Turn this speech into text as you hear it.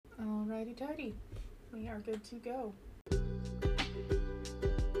Alrighty tighty. We are good to go.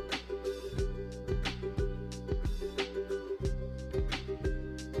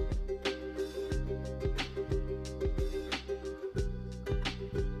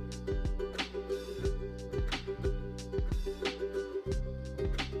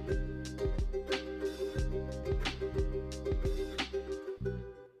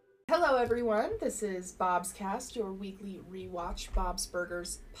 Hello everyone, this is Bob's Cast, your weekly rewatch Bob's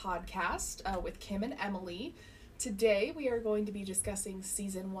Burgers podcast with Kim and Emily. Today we are going to be discussing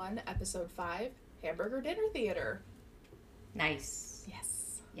Season 1, Episode 5, Hamburger Dinner Theater. Nice.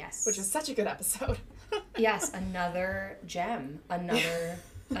 Yes. Which is such a good episode. Yes, another gem.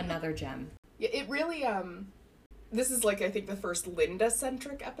 Another gem. Yeah, it really, this is like, I think, the first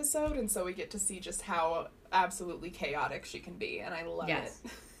Linda-centric episode, and so we get to see just how absolutely chaotic she can be, and I love it.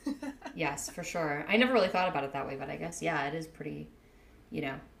 Yes, for sure. I never really thought about it that way, but I guess, yeah, it is pretty,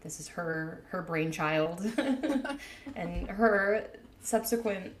 this is her brainchild and her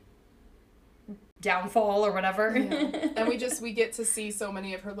subsequent downfall or whatever. Yeah. And we get to see so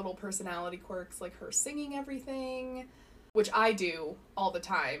many of her little personality quirks, like her singing everything, which I do all the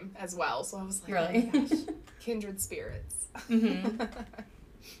time as well. So I was like, really? Oh my gosh, kindred spirits. Mm-hmm.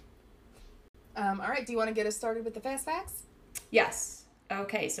 All right, do you want to get us started with the fast facts? Yes.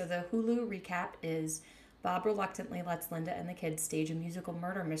 Okay, so the Hulu recap is Bob reluctantly lets Linda and the kids stage a musical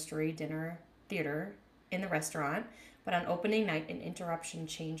murder mystery dinner theater in the restaurant, but on opening night, an interruption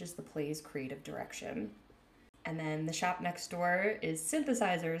changes the play's creative direction. And then the shop next door is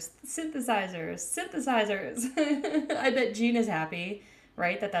synthesizers. I bet Gene is happy,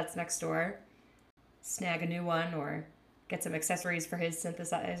 right, that's next door. Snag a new one or get some accessories for his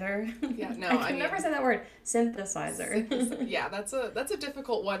synthesizer. Yeah, no, I can never say that word. Synthesizer. Yeah, that's a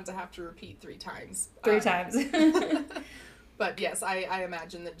difficult one to have to repeat 3 times. 3 times. But yes, I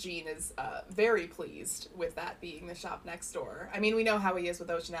imagine that Gene is very pleased with that being the shop next door. I mean, we know how he is with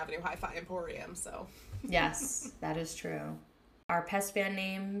Ocean Avenue Hi-Fi Emporium, so. Yes, that is true. Our pest fan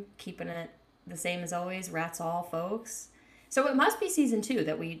name, keeping it the same as always, Rats All, folks. So it must be season 2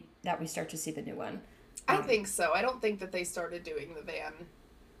 that we start to see the new one. I think so. I don't think that they started doing the van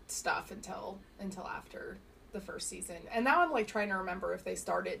stuff until after the first season. And now I'm like trying to remember if they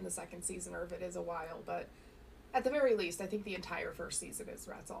started in the second season or if it is a while, but at the very least, I think the entire first season is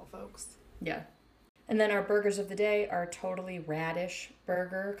Rats All, folks. Yeah. And then our burgers of the day are totally radish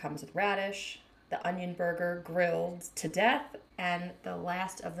burger, comes with radish, the onion burger grilled to death, and the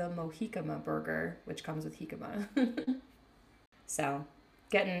last of the Mohikama burger, which comes with jicama. So,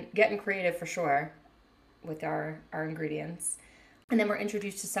 getting creative for sure with our ingredients. And then we're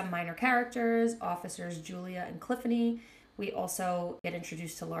introduced to some minor characters, officers Julia and Cliffany. We also get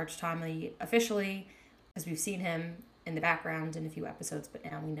introduced to Large Tommy officially, as we've seen him in the background in a few episodes, but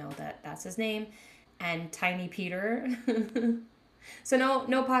now we know that that's his name. And Tiny Peter. So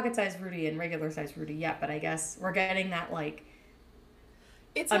no pocket-sized Rudy and regular-sized Rudy yet, but I guess we're getting that, like,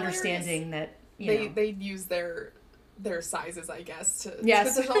 it's understanding hilarious that, They use their sizes, I guess, to...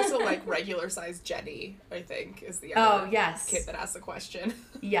 Yes. Because there's also, like, regular-sized Jenny, I think, is the other kid that asked the question.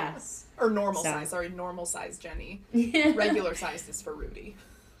 Yes. Or normal-sized Jenny. Regular-sized is for Rudy.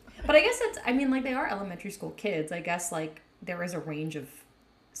 But I guess they are elementary school kids. I guess, like, there is a range of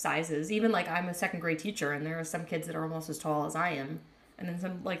sizes. Even, like, I'm a second-grade teacher, and there are some kids that are almost as tall as I am. And then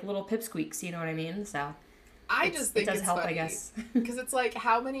some, like, little pipsqueaks, you know what I mean? So, I just think it does it's help, funny, I guess. Because it's, like,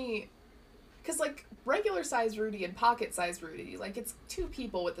 how many... Because, like, regular-sized Rudy and pocket-sized Rudy, like, it's 2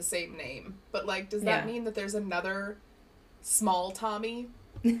 people with the same name. But, like, does that mean that there's another small Tommy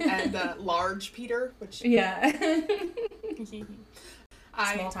and large Peter? Which... Yeah.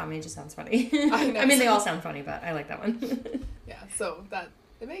 Small Tommy just sounds funny. I mean, they all sound funny, but I like that one. Yeah, so that...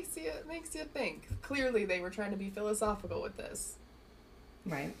 It makes you think. Clearly, they were trying to be philosophical with this.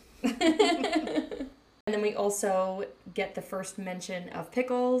 Right. And then we also get the first mention of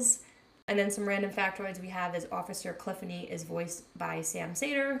pickles. And then some random factoids we have is Officer Cliffany is voiced by Sam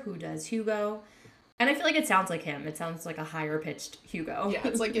Sater, who does Hugo. And I feel like it sounds like him. It sounds like a higher-pitched Hugo. Yeah,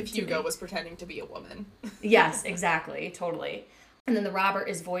 it's like if Hugo was pretending to be a woman. Yes, exactly. Totally. And then the robber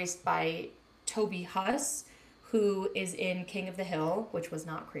is voiced by Toby Huss, who is in King of the Hill, which was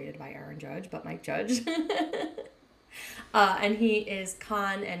not created by Aaron Judge, but Mike Judge. And he is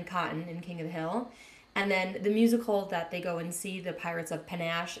Con and Cotton in King of the Hill. And then the musical that they go and see, The Pirates of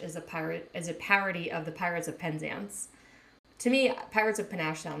Panache, is a parody of The Pirates of Penzance. To me, Pirates of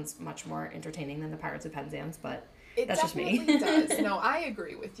Panache sounds much more entertaining than The Pirates of Penzance, but that's just me. It definitely does. No, I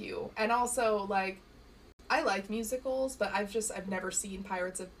agree with you. And also, like, I like musicals, but I've never seen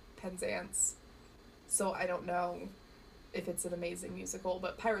Pirates of Penzance, so I don't know if it's an amazing musical,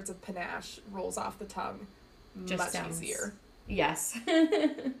 but Pirates of Panache rolls off the tongue much easier. Yes.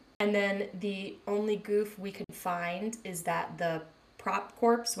 And then the only goof we could find is that the prop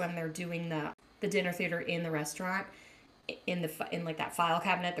corps, when they're doing the dinner theater in the restaurant, in like that file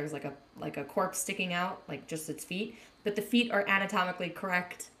cabinet, there's like a corpse sticking out, like just its feet, but the feet are anatomically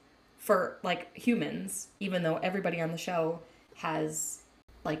correct for like humans, even though everybody on the show has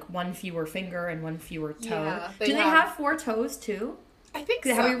like one fewer finger and one fewer toe. Yeah, Do they have 4 toes too? I think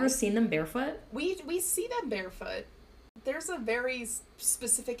so. Have you ever seen them barefoot? We see them barefoot. There's a very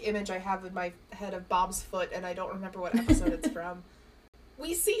specific image I have in my head of Bob's foot, and I don't remember what episode it's from.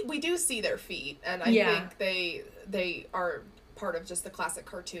 We do see their feet, and I think they are part of just the classic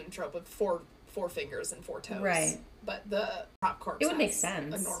cartoon trope of four fingers and 4 toes. Right. But the prop corpse, it would make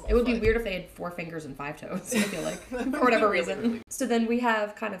sense. A normal it would foot. be weird if they had 4 fingers and 5 toes, I feel like, for whatever reason. So then we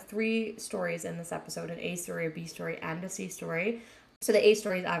have kind of 3 stories in this episode, an A story, a B story, and a C story. So the A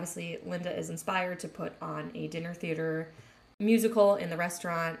story is obviously Linda is inspired to put on a dinner theater musical in the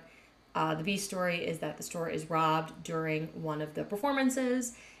restaurant. The B story is that the store is robbed during one of the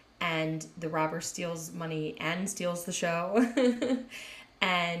performances, and the robber steals money and steals the show.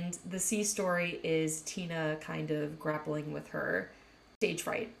 And the C story is Tina kind of grappling with her stage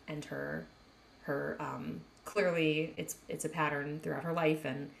fright and her clearly it's a pattern throughout her life,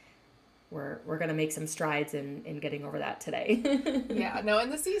 and we're gonna make some strides in getting over that today. Yeah, no,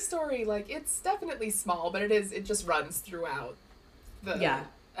 and the C story, like, it's definitely small, but it just runs throughout the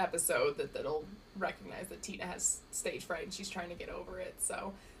episode that'll recognize that Tina has stage fright and she's trying to get over it.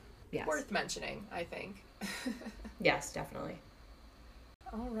 So worth mentioning, I think. Yes, definitely.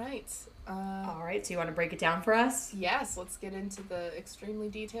 All right. So you want to break it down for us? Yes, let's get into the extremely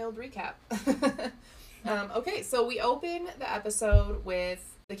detailed recap. Okay, so we open the episode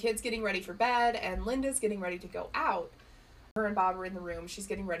with the kids getting ready for bed, and Linda's getting ready to go out. Her and Bob are in the room. She's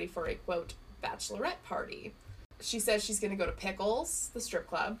getting ready for a, quote, bachelorette party. She says she's going to go to Pickles, the strip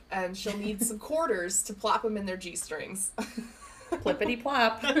club, and she'll need some quarters to plop them in their G-strings. Plippity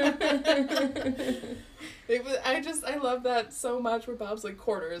plop. I love that so much where Bob's like,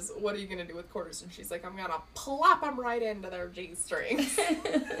 quarters, what are you going to do with quarters? And she's like, I'm going to plop them right into their G-strings.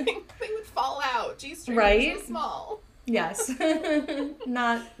 They would fall out. G-strings are so small. Yes.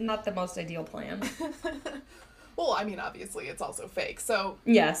 Not the most ideal plan. Well, I mean, obviously, it's also fake, so...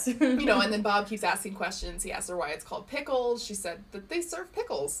 Yes. And then Bob keeps asking questions. He asks her why it's called Pickles. She said that they serve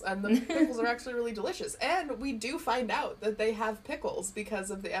pickles, and the pickles are actually really delicious. And we do find out that they have pickles because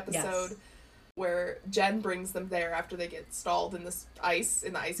of the episode where Jen brings them there after they get stalled in the ice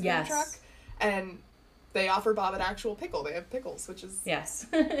cream truck, and they offer Bob an actual pickle. They have pickles, which is... Yes.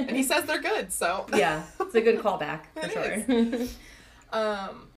 And he says they're good, so... Yeah, it's a good callback, for sure.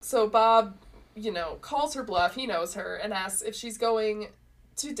 So Bob... calls her bluff, he knows her, and asks if she's going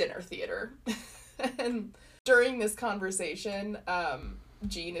to dinner theater. And during this conversation,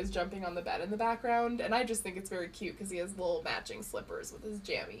 Gene is jumping on the bed in the background, and I just think it's very cute because he has little matching slippers with his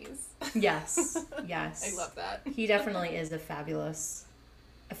jammies. Yes. I love that. He definitely is a fabulous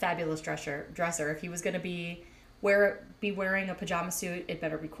dresser. If he was going to be wearing a pajama suit, it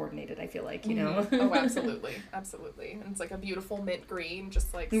better be coordinated, I feel like, Mm-hmm. Oh, absolutely. Absolutely. And it's like a beautiful mint green,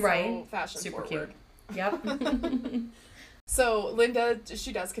 just like so fashion super forward. Cute. Yep. So Linda,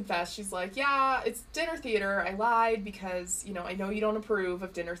 she does confess. She's like, yeah, it's dinner theater. I lied because, I know you don't approve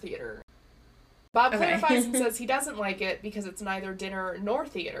of dinner theater. Bob clarifies and says he doesn't like it because it's neither dinner nor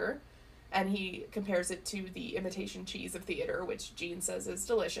theater. And he compares it to the imitation cheese of theater, which Gene says is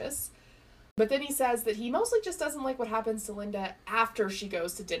delicious. But then he says that he mostly just doesn't like what happens to Linda after she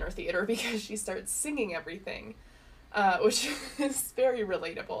goes to dinner theater because she starts singing everything, which is very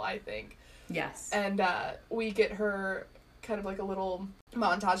relatable, I think. Yes. And we get her kind of like a little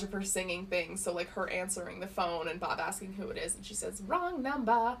montage of her singing things, so like her answering the phone and Bob asking who it is, and she says, wrong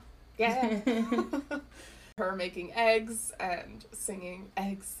number, yeah. Her making eggs and singing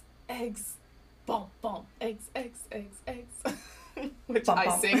eggs, boom, boom, eggs. Which bum, I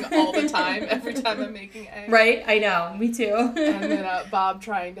bum. sing all the time, every time I'm making eggs. Right, I know, me too. And then Bob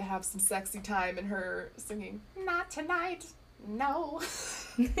trying to have some sexy time and her singing, not tonight, no.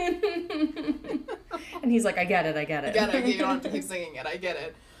 And he's like, I get it. You don't have to keep singing it, I get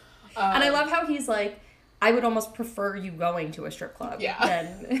it. And I love how he's like, I would almost prefer you going to a strip club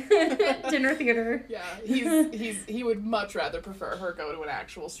than dinner theater. Yeah, he would much rather prefer her go to an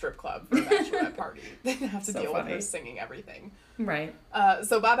actual strip club for a bachelorette party than have to deal with her singing everything. Right.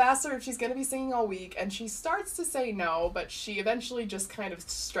 So Bob asks her if she's going to be singing all week, and she starts to say no, but she eventually just kind of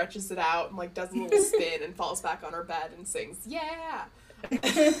stretches it out and like does a little spin and falls back on her bed and sings, yeah!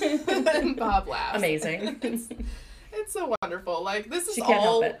 And Bob laughs. Amazing. It's so wonderful. Like, this is She can't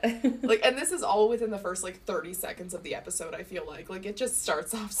all, help it. like, and this is all within the first, like, 30 seconds of the episode, I feel like. Like, it just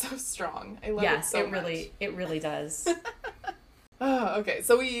starts off so strong. I love it so much. It really does. Okay,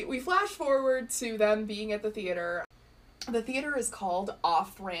 so we flash forward to them being at the theater. The theater is called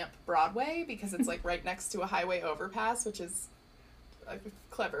Off-Ramp Broadway because it's, like, right next to a highway overpass, which is a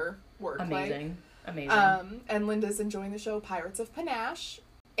clever wordplay. Amazing. And Linda's enjoying the show Pirates of Panache.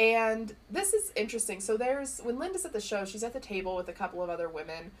 And this is interesting. So when Linda's at the show, she's at the table with a couple of other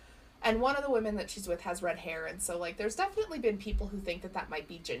women. And one of the women that she's with has red hair. And so, like, there's definitely been people who think that might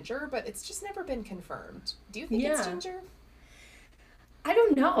be Ginger, but it's just never been confirmed. Do you think it's Ginger? I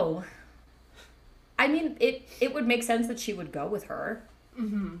don't know. I mean, it would make sense that she would go with her.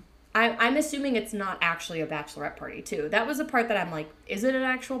 Mm-hmm. I'm assuming it's not actually a bachelorette party, too. That was the part that I'm like, is it an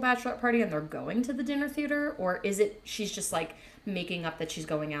actual bachelorette party and they're going to the dinner theater? Or is it she's just, like, making up that she's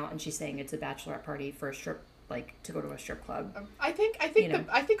going out and she's saying it's a bachelorette party for a strip, like, to go to a strip club? I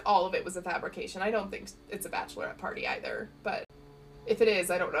think all of it was a fabrication. I don't think it's a bachelorette party either. But if it is,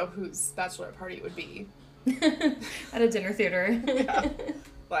 I don't know whose bachelorette party it would be. At a dinner theater. Yeah.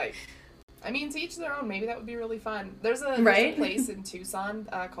 Like... I mean, to each their own. Maybe that would be really fun. There's a place in Tucson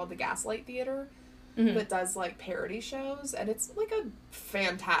called the Gaslight Theater that does, like, parody shows, and it's, like, a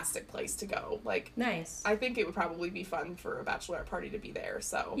fantastic place to go. Like, nice. I think it would probably be fun for a bachelorette party to be there,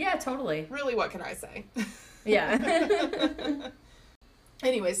 so... Yeah, totally. Really, what can I say? Yeah.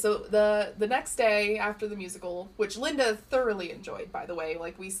 Anyway, so the next day after the musical, which Linda thoroughly enjoyed, by the way,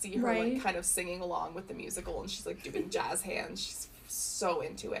 like, we see her, like, kind of singing along with the musical, and she's, like, doing jazz hands. She's so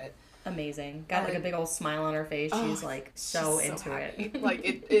into it. Amazing. Got like a big old smile on her face. She's like so into it. Like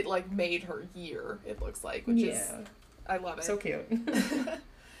it like made her year, it looks like, which is I love it. So cute.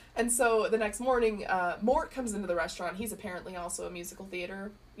 And so the next morning, Mort comes into the restaurant. He's apparently also a musical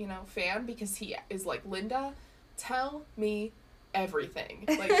theater, fan, because he is like, Linda, tell me everything.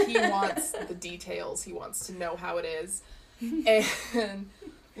 Like, he wants the details. He wants to know how it is. And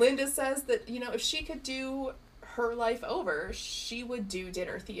Linda says that, if she could do her life over, she would do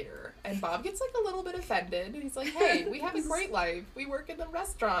dinner theater. And Bob gets, like, a little bit offended. He's like, hey, we have a great life. We work in the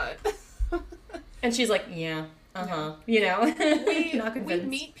restaurant. And she's like, yeah, not convinced. We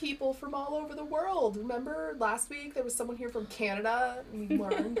meet people from all over the world. Remember last week there was someone here from Canada, and we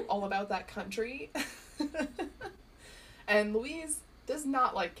learned all about that country. And Louise does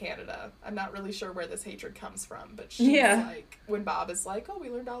not like Canada. I'm not really sure where this hatred comes from, but she's like, when Bob is like, oh, we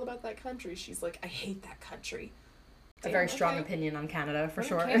learned all about that country, she's like, I hate that country. A very strong opinion on Canada, for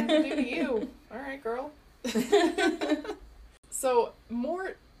sure. What Canada do to you? All right, girl. So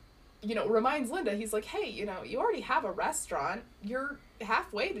Mort, reminds Linda, he's like, hey, you already have a restaurant. You're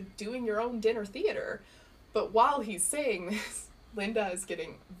halfway to doing your own dinner theater. But while he's saying this, Linda is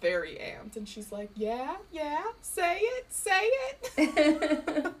getting very amped, and she's like, yeah, say it.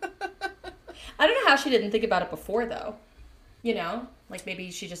 I don't know how she didn't think about it before, though. Like,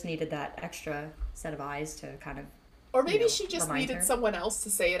 maybe she just needed that extra set of eyes to kind of, or maybe she just needed someone else to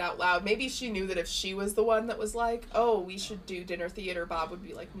say it out loud. Maybe she knew that if she was the one that was like, oh, we should do dinner theater, Bob would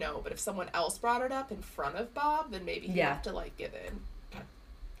be like, no. But if someone else brought it up in front of Bob, then maybe he'd have to, like, give in.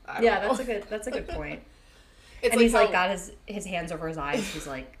 I don't know. That's a good point. It's and like he's like got his hands over his eyes. He's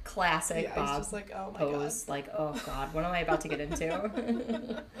like, classic Bob, he's just like, oh my pose. God. Like, oh God, what am I about to get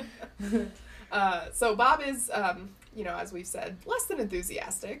into? So Bob is, as we've said, less than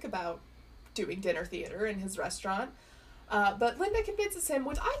enthusiastic about doing dinner theater in his restaurant. But Linda convinces him,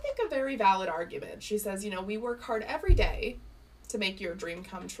 which I think a very valid argument. She says, we work hard every day to make your dream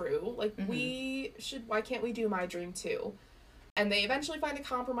come true. Like, why can't we do my dream too? And they eventually find a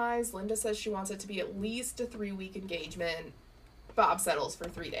compromise. Linda says she wants it to be at least a 3-week engagement. Bob settles for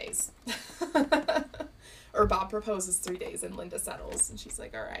 3 days. Or Bob proposes 3 days and Linda settles. And she's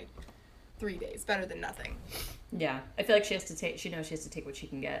like, all right, 3 days, better than nothing. Yeah. I feel like she knows she has to take what she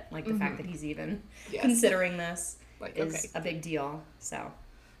can get. Like, the fact that he's even considering this is a big deal. So.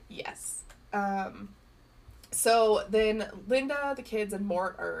 Yes. So then Linda, the kids, and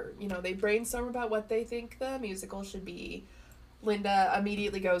Mort are, they brainstorm about what they think the musical should be. Linda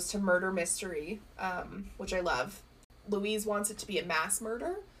immediately goes to murder mystery, which I love. Louise wants it to be a mass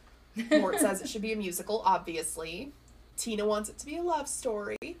murder. Mort says it should be a musical, obviously. Tina wants it to be a love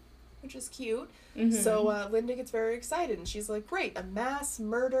story, which is cute. So Linda gets very excited, and she's like, great, a mass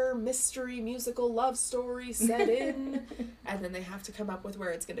murder mystery musical love story set in. And then they have to come up with where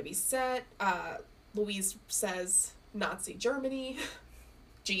it's going to be set. Louise says Nazi Germany.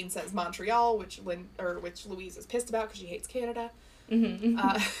 Jean says Montreal, which Louise is pissed about because she hates Canada.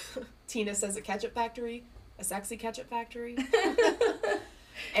 Tina says a ketchup factory, a sexy ketchup factory.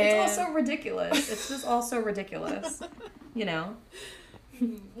 It's also ridiculous. It's just also ridiculous. You know?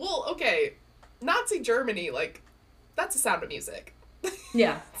 Well, okay. Nazi Germany, like, that's a Sound of Music.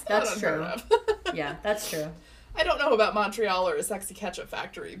 Yeah, that's true. Yeah, that's true. I don't know about Montreal or a Sexy Ketchup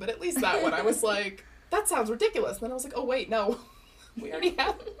Factory, but at least that one I was like, that sounds ridiculous. And then I was like, oh wait, no. We already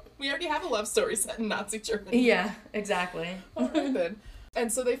have a love story set in Nazi Germany. Yeah, exactly. All right, then.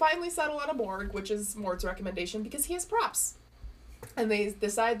 And so they finally settle on a morgue, which is Mort's recommendation because he has props. And they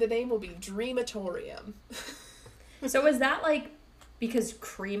decide the name will be Dreamatorium. So is that like because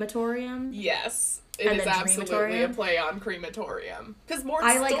crematorium? Yes. It is absolutely a play on crematorium. Because Mort's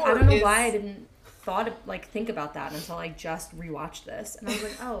I don't know why I didn't think about that until I just rewatched this. And I was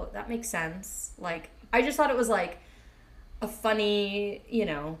like, oh, that makes sense. Like, I just thought it was like a funny,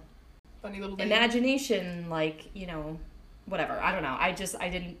 funny little thing. Imagination, like, whatever. I don't know. I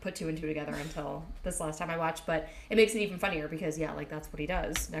didn't put two and two together until this last time I watched, but it makes it even funnier because, yeah, like, that's what he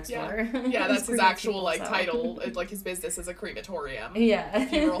does next door. Yeah, that's his actual, title. Like, his business is a crematorium. Yeah.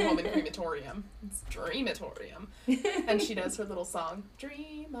 Funeral home and crematorium. It's Dreamatorium. And she does her little song,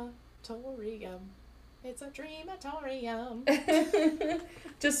 Dreamatorium. It's a dreamatorium.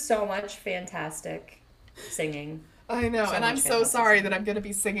 Just so much fantastic singing. I know, and I'm so sorry that I'm going to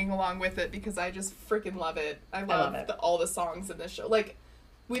be singing along with it because I just freaking love it. I love all the songs in this show. Like,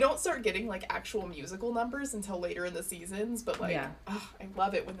 we don't start getting, like, actual musical numbers until later in the seasons, but, like, I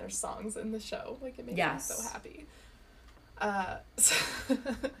love it when there's songs in the show. Like, it makes me so happy.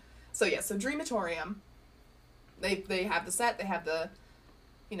 So Dreamatorium. They have the set, they have the,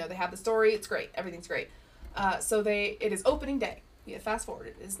 they have the story. It's great. Everything's great. It is opening day. We have fast forward.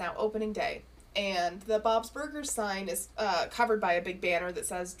 It is now opening day. And the Bob's Burgers sign is covered by a big banner that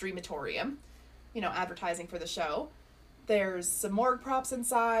says Dreamatorium, advertising for the show. There's some morgue props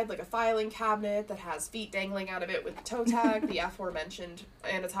inside, like a filing cabinet that has feet dangling out of it with the toe tag, the aforementioned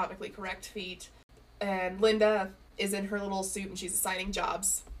anatomically correct feet. And Linda is in her little suit and she's assigning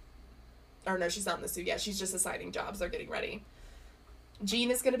jobs. Or no, she's not in the suit yet. She's just assigning jobs. They're getting ready.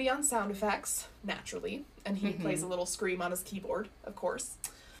 Gene is going to be on sound effects, naturally, and he plays a little scream on his keyboard, of course.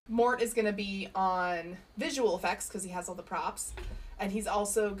 Mort is going to be on visual effects because he has all the props, and he's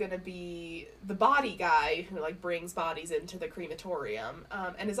also going to be the body guy who, like, brings bodies into the crematorium,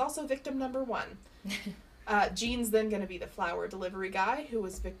 and is also victim number 1. Gene's then going to be the flower delivery guy, who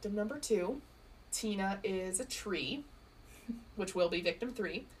was victim number 2. Tina is a tree, which will be victim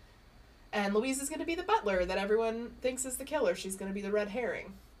 3. And Louise is going to be the butler that everyone thinks is the killer. She's going to be the red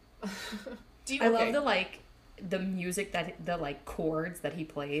herring. I love the music the chords that he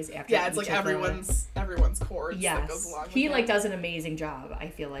plays after. Yeah, it's like everyone's chords that goes along with he like does an amazing job, I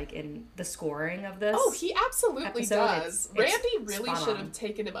feel like, in the scoring of this. Oh, he absolutely does. Randy really should have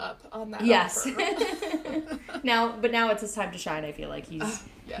taken him up on that. Yes. now it's his time to shine. I feel like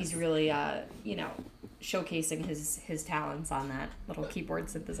he's really showcasing his talents on that little keyboard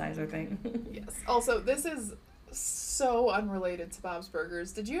synthesizer thing. Yes. Also, this is so unrelated to Bob's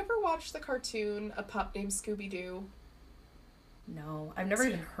Burgers. Did you ever watch the cartoon A Pup Named Scooby-Doo? No, I've never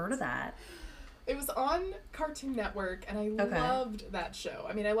even heard of that. It was on Cartoon Network, and I loved that show.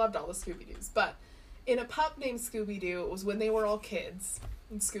 I mean, I loved all the Scooby-Doos, but in A Pup Named Scooby-Doo, it was when they were all kids.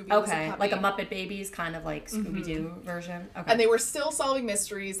 And Scooby was a puppy. Like a Muppet Babies kind of like Scooby-Doo version. Okay. And they were still solving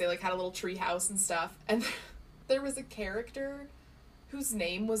mysteries. They like had a little tree house and stuff. And there was a character whose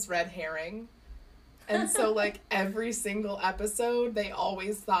name was Red Herring. And so like every single episode, they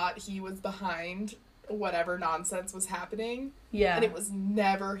always thought he was behind whatever nonsense was happening. Yeah. And it was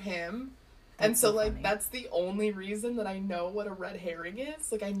never him. And so, like, funny. That's the only reason that I know what a red herring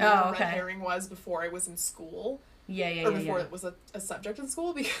is. Like, I knew what a red herring was before I was in school. Or before it was a subject in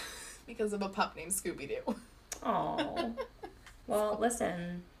school because of A Pup Named Scooby-Doo. Oh. Well,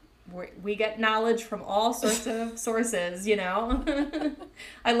 listen, we get knowledge from all sorts of sources,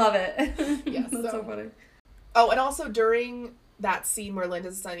 I love it. Yes. That's so funny. Oh, and also during that scene where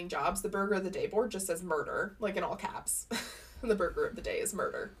Linda's assigning jobs, the burger of the day board just says murder, like in all caps. The burger of the day is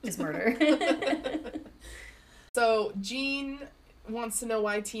murder. So Jean wants to know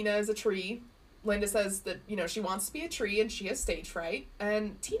why Tina is a tree. Linda says that, she wants to be a tree and she has stage fright.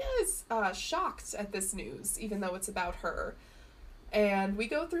 And Tina is shocked at this news, even though it's about her. And we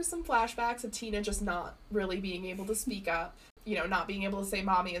go through some flashbacks of Tina just not really being able to speak up. Not being able to say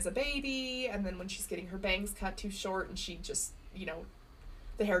mommy as a baby. And then when she's getting her bangs cut too short and she just,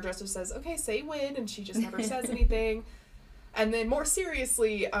 the hairdresser says, okay, say when. And she just never says anything. And then more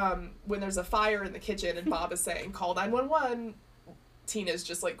seriously, when there's a fire in the kitchen and Bob is saying, call 911, Tina's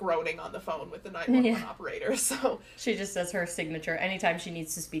just, like, groaning on the phone with the 911 operator, so. She just does her signature anytime she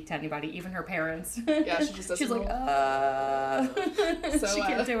needs to speak to anybody, even her parents. Yeah, she just does. She's like, so, she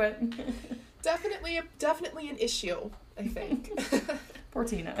can't do it. Definitely an issue, I think. Poor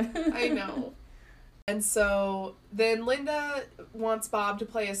Tina. I know. And so then Linda wants Bob to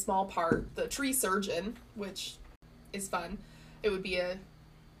play a small part, the tree surgeon, which is fun. It would be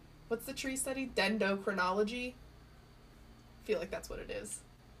what's the tree study? Dendrochronology? I feel like that's what it is.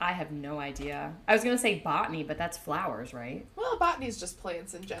 I have no idea. I was going to say botany, but that's flowers, right? Well, botany is just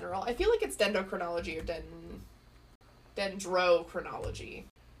plants in general. I feel like it's dendrochronology or dendrochronology.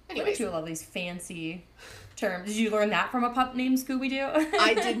 Anyways. Look at you, all these fancy terms. Did you learn that from a pup named Scooby-Doo?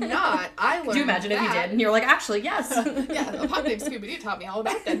 I did not. I learned. Could you imagine if you did? And you're like, actually, yes. Yeah, a pup named Scooby-Doo taught me all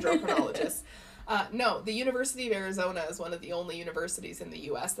about dendrochronologists. No, the University of Arizona is one of the only universities in the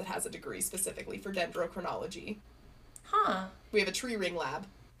U.S. that has a degree specifically for dendrochronology. Huh. We have a tree ring lab.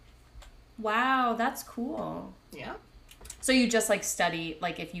 Wow, that's cool. Yeah. So you just, like, study,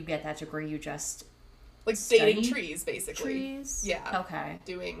 like, if you get that degree, you just... Like, dating trees, basically. Trees? Yeah. Okay.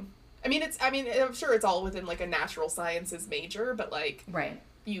 I'm sure it's all within, like, a natural sciences major, but, like... Right.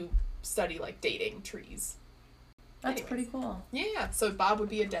 You study, like, dating trees. That's pretty cool. Yeah, so Bob would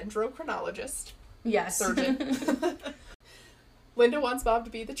be a dendrochronologist. Yes. Surgeon. Linda wants Bob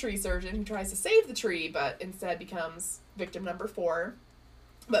to be the tree surgeon who tries to save the tree, but instead becomes victim number 4.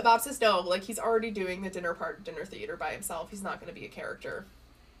 But Bob says no, like, he's already doing the dinner theater by himself. He's not going to be a character.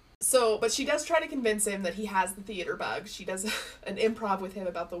 So, but she does try to convince him that he has the theater bug. She does an improv with him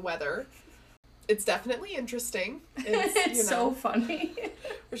about the weather. It's definitely interesting. It's so funny.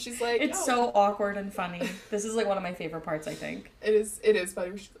 Where she's like, it's so awkward and funny. This is, like, one of my favorite parts, I think. It is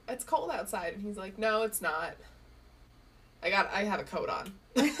funny. It's cold outside. And he's like, no, it's not. I have a coat on.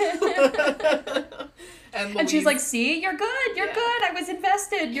 And she's like, see, you're good. You're good. I was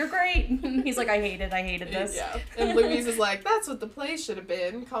invested. You're great. And he's like, I hated this. Yeah. And Louise is like, that's what the play should have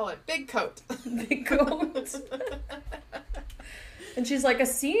been. Call it Big Coat. Big Coat. And she's like, a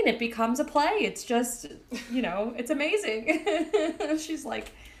scene, it becomes a play. It's just, it's amazing. She's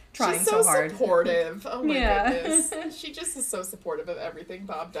like trying so hard. She's so supportive. Oh my goodness. She just is so supportive of everything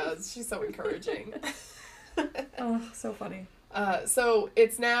Bob does. She's so encouraging. Oh, so funny. So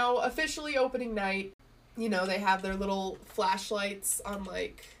it's now officially opening night. They have their little flashlights on,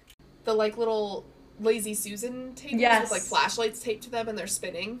 like, the, like, little Lazy Susan tables with, like, flashlights taped to them, and they're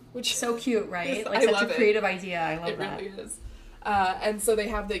spinning, which so cute, right? Like, such a creative idea. I love that. It really is. And so they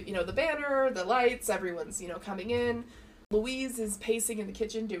have the banner, the lights, everyone's, coming in. Louise is pacing in the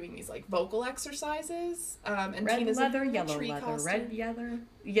kitchen doing these, like, vocal exercises. And red Tina's leather, in yellow tree leather, costume.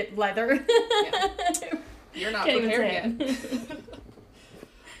 red leather. Yeah. You're not prepared yet.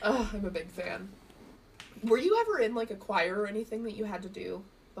 Oh, I'm a big fan. Were you ever in, like, a choir or anything that you had to do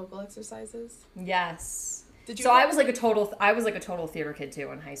vocal exercises? Yes. Did you? So I was like a total theater kid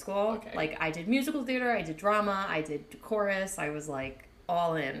too in high school. Okay. Like, I did musical theater, I did drama, I did chorus. I was, like,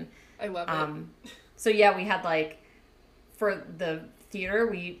 all in. I love it. So yeah, we had, like, for the theater,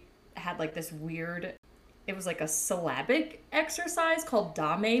 we had, like, this weird, it was like a syllabic exercise called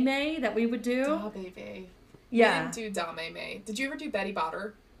Da Mei Mei that we would do. Da Mei Mei. Yeah. We didn't do Da Mei Mei. Did you ever do Betty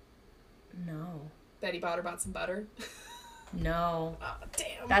Botter? No. Betty Botter bought some butter? No. Oh,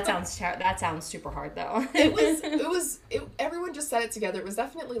 damn. That sounds super hard though. Everyone just said it together. It was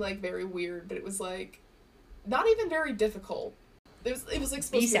definitely, like, very weird, but it was, like, not even very difficult. It was like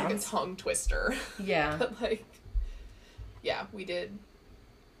supposed to be like a tongue twister. Yeah. But, like, yeah, we did.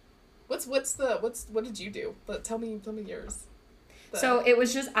 What did you do? Tell me yours. So it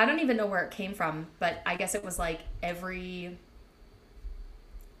was just, I don't even know where it came from, but I guess it was, like, every,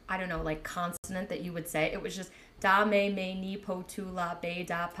 I don't know, like, consonant that you would say. It was just da me ni po tu la be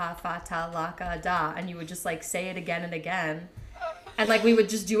da pa fa ta la ka da, and you would just, like, say it again and again, and, like, we would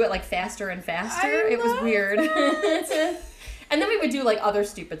just do it, like, faster and faster. It was weird. And then we would do, like, other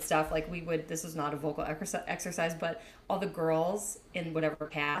stupid stuff. Like, this was not a vocal exercise, but all the girls in whatever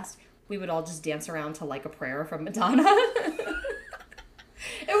cast, we would all just dance around to Like a Prayer from Madonna.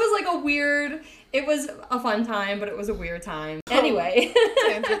 It was, like, it was a fun time, but it was a weird time. Anyway.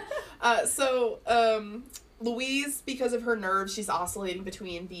 Louise, because of her nerves, she's oscillating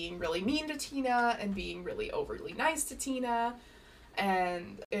between being really mean to Tina and being really overly nice to Tina.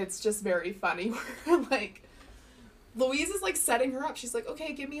 And it's just very funny where, like, Louise is, like, setting her up. She's like,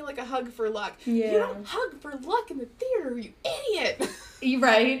 okay, give me, like, a hug for luck. Yeah. You don't hug for luck in the theater, you idiot!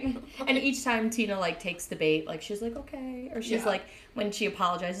 Right. And each time Tina, like, takes the bait, like, she's like, okay. Or she's like, when she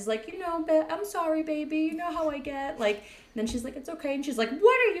apologizes, like, I'm sorry, baby. You know how I get. Like, then she's like, it's okay. And she's like,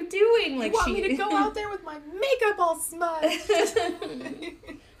 what are you doing? Like, you want me to go out there with my makeup all smudged?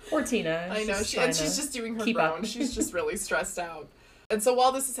 Poor Tina. I know, she's just doing her groan. She's just really stressed out. And so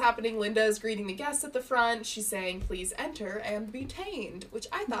while this is happening, Linda is greeting the guests at the front. She's saying, please enter and be tamed, which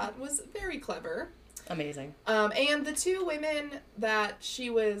I thought was very clever. Amazing. And the two women that she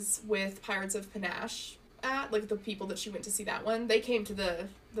was with Pirates of Panache at, like the people that she went to see that one, they came to the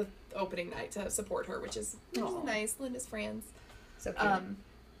opening night to support her, which is nice. Linda's friends. So cute.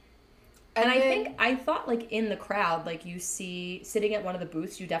 And I thought, like, in the crowd, like, you see, sitting at one of the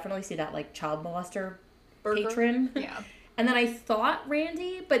booths, you definitely see that, like, child molester patron. Yeah. And then I thought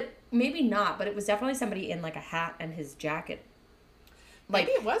Randy, but maybe not, but it was definitely somebody in, like, a hat and his jacket. Like,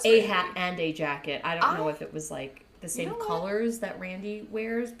 maybe it was a Randy. hat and a jacket. I don't know if it was, like, the same colors that Randy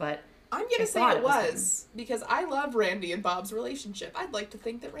wears, but I'm going to say it was because I love Randy and Bob's relationship. I'd like to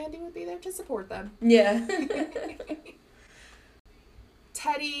think that Randy would be there to support them. Yeah.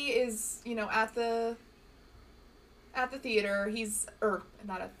 Teddy is, at the theater.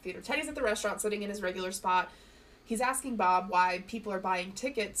 Not at the theater. Teddy's at the restaurant sitting in his regular spot. He's asking Bob why people are buying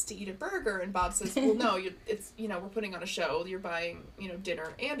tickets to eat a burger, and Bob says, well, no, we're putting on a show. You're buying,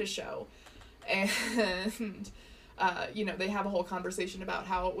 dinner and a show. And, they have a whole conversation about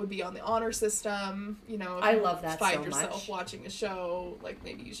how it would be on the honor system. If I love that so much. Find yourself watching a show, like,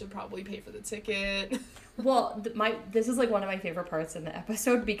 maybe you should probably pay for the ticket. Well, this is, like, one of my favorite parts in the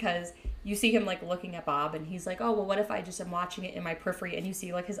episode because you see him, like, looking at Bob, and he's like, oh, well, what if I just am watching it in my periphery, and you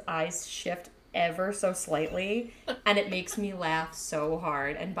see, like, his eyes shift ever so slightly, and it makes me laugh so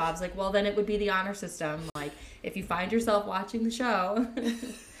hard. And Bob's like, well, then it would be the honor system, like, if you find yourself watching the show.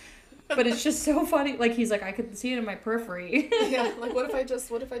 But it's just so funny. Like, he's like, I could see it in my periphery. Yeah, like, what if I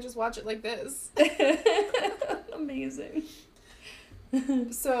just watch it like this? Amazing.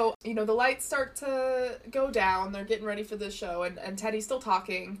 So, the lights start to go down. They're getting ready for the show, and Teddy's still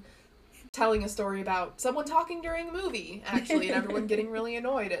talking, telling a story about someone talking during a movie, actually, and everyone getting really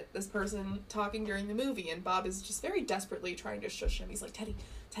annoyed at this person talking during the movie, and Bob is just very desperately trying to shush him. He's like, Teddy,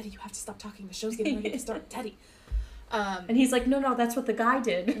 you have to stop talking. The show's getting ready to start. Teddy. And he's like, no, that's what the guy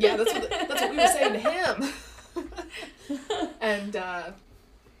did. Yeah, that's what we were saying to him. And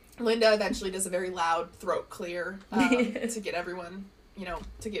Linda eventually does a very loud throat clear to get everyone,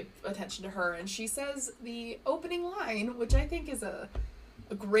 to get attention to her. And she says the opening line, which I think is a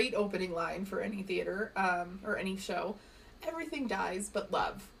great opening line for any theater or any show. Everything dies but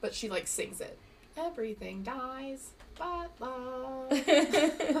love. But she, like, sings it. Everything dies but love.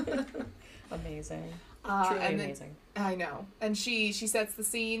 Amazing. Truly amazing. I know. And she sets the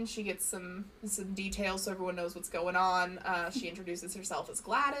scene. She gets some details so everyone knows what's going on. She introduces herself as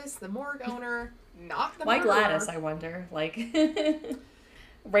Gladys, the morgue owner, not the murderer. Why Gladys, I wonder? Like,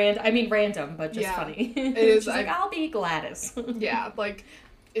 random, but just funny. It is. She's like, I'll be Gladys. Yeah, like,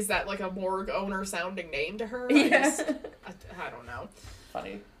 is that like a morgue owner sounding name to her? Yeah. I don't know.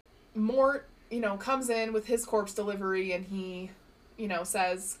 Funny. Mort, comes in with his corpse delivery, and he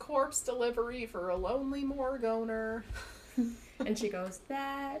says, corpse delivery for a lonely morgue owner. And she goes,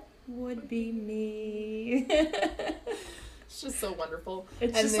 that would be me. It's just so wonderful.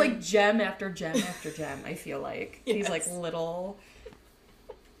 It's just like gem after gem after gem, I feel like. Yes. These, like, little...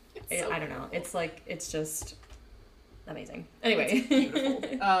 So I don't know. It's like, it's just amazing. Anyway. It's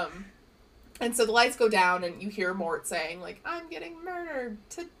beautiful. And so the lights go down, and you hear Mort saying, like, I'm getting murdered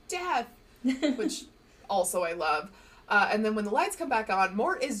to death, which also I love. And then when the lights come back on,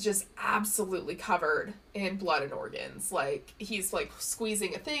 Mort is just absolutely covered in blood and organs. Like, he's, like,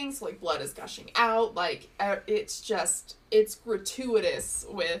 squeezing a thing, so, like, blood is gushing out. Like, it's gratuitous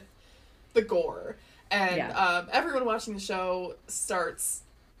with the gore. And everyone watching the show starts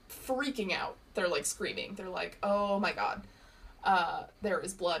freaking out. They're, like, screaming. They're like, oh, my God. There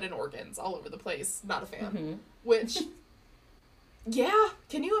is blood and organs all over the place. Not a fan. Mm-hmm. Which, yeah,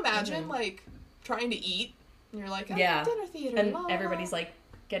 can you imagine, like, trying to eat? And you're like, dinner theater. And everybody's, like,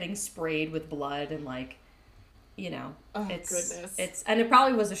 getting sprayed with blood and, like, goodness. And it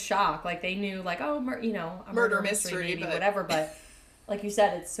probably was a shock. Like, they knew, like, a murder mystery maybe, but... whatever. But, like you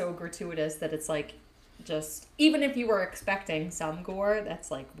said, it's so gratuitous that it's, like, just, even if you were expecting some gore, that's,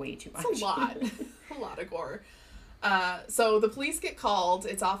 like, way too much. It's a lot. A lot of gore. So the police get called.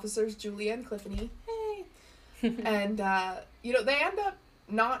 It's officers Julia and Cliffany. Hey. And, they end up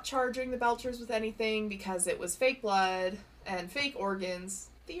not charging the Belchers with anything because it was fake blood and fake organs,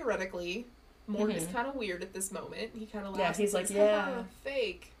 theoretically. Mort is kind of weird at this moment. He kind of laughs. Yeah, he's like,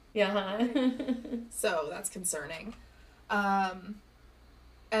 fake. Yeah. So that's concerning. And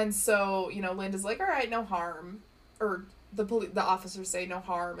so, Linda's like, all right, no harm. Or the officers say no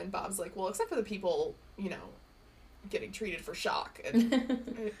harm, and Bob's like, well, except for the people, getting treated for shock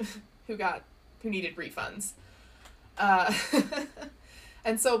and who needed refunds.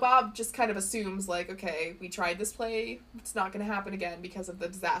 And so Bob just kind of assumes, like, okay, we tried this play, it's not going to happen again because of the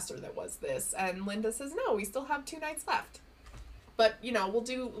disaster that was this. And Linda says, no, we still have 2 nights left. But, you know, we'll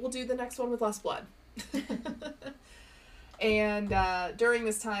do the next one with less blood. And during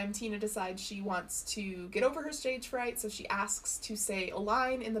this time, Tina decides she wants to get over her stage fright, so she asks to say a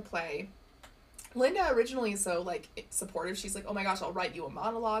line in the play. Linda originally is so, like, supportive. She's like, oh my gosh, I'll write you a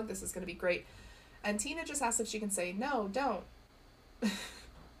monologue. This is going to be great. And Tina just asks if she can say, no, don't.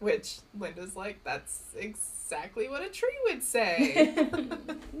 Which Linda's like, that's exactly what a tree would say.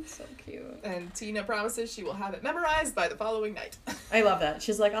 So cute. And Tina promises she will have it memorized by the following night. I love that.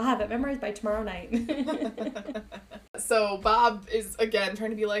 She's like, I'll have it memorized by tomorrow night. So Bob is, again,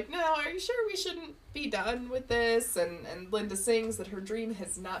 trying to be like, no, are you sure we shouldn't be done with this? And Linda sings that her dream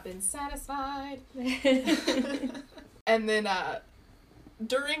has not been satisfied. And then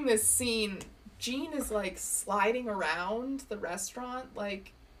during this scene, Gene is, like, sliding around the restaurant,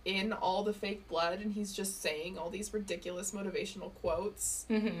 like, in all the fake blood, and he's just saying all these ridiculous motivational quotes.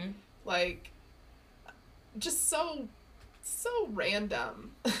 Mm-hmm. Like, just so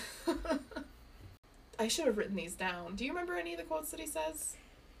random. I should have written these down. Do you remember any of the quotes that he says?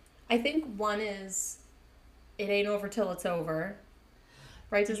 I think one is, it ain't over till it's over.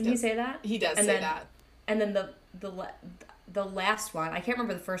 Right? Doesn't he say that? He does say that. And then the last one, I can't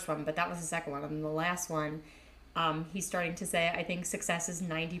remember the first one, but that was the second one. And the last one, he's starting to say, I think success is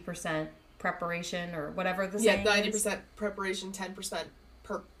 90% preparation or whatever the saying is. 90% preparation, 10%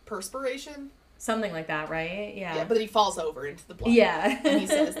 perspiration. Something like that, right? Yeah. Yeah, but then he falls over into the blood. Yeah. And he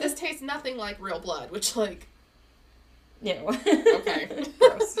says, this tastes nothing like real blood, which, like... Ew. Okay.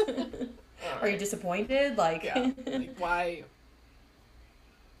 Gross. Are you disappointed? Like... Yeah. Like, why...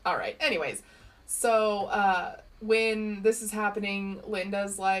 Alright, anyways. So, when this is happening,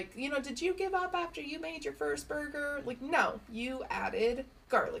 Linda's like, you know, did you give up after you made your first burger? Like, no, you added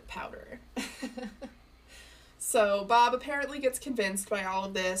garlic powder. So Bob apparently gets convinced by all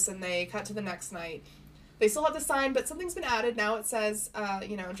of this, and they cut to the next night. They still have the sign, but something's been added. Now it says,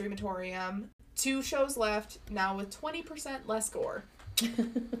 Dreamatorium. 2 shows left, now with 20% less gore.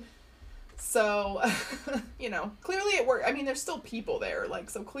 So, clearly it worked. I mean, there's still people there, like,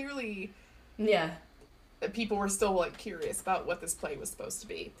 so clearly... Yeah. People were still, like, curious about what this play was supposed to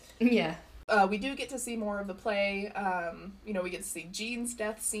be. Yeah. We do get to see more of the play. We get to see Gene's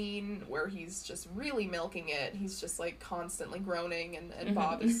death scene where he's just really milking it. He's just, like, constantly groaning, and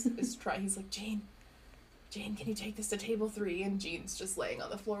Bob is trying. He's like, Gene, can you take this to table 3? And Gene's just laying on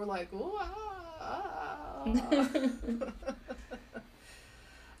the floor like,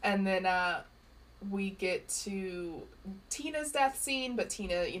 And then we get to Tina's death scene, but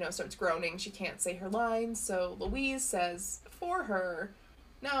Tina, starts groaning. She can't say her lines, so Louise says for her,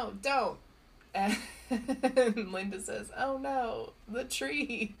 no, don't. And Linda says, oh no, the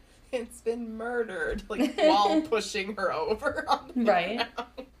tree, it's been murdered, like, while pushing her over on the ground.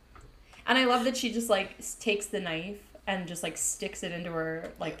 And I love that she just, like, takes the knife and just, like, sticks it into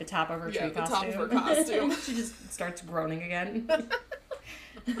her, like, the top of her tree costume. The top of her costume. She just starts groaning again.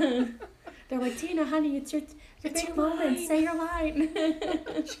 They're like, Tina, honey, it's your big moment. Line. Say your line.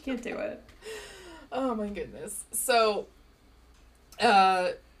 She can't do it. Oh, my goodness. So,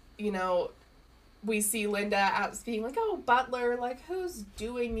 we see Linda out being like, oh, butler, like, who's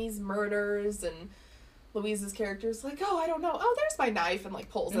doing these murders? And Louise's character's like, oh, I don't know. Oh, there's my knife, and, like,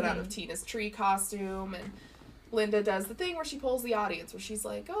 pulls it out of Tina's tree costume. And Linda does the thing where she pulls the audience, where she's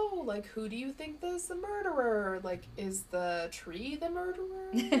like, oh, like, who do you think is the murderer? Like, is the tree the murderer?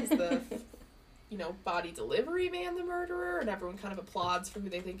 Is the, body delivery man the murderer? And everyone kind of applauds for who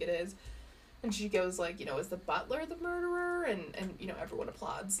they think it is. And she goes, like, is the butler the murderer? And everyone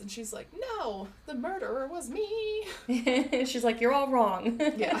applauds. And she's like, no, the murderer was me. She's like, you're all wrong.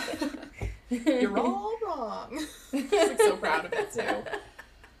 Yeah. You're all wrong. She's, like, so proud of it, too.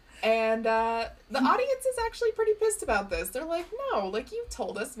 And the audience is actually pretty pissed about this. They're like, no, like, you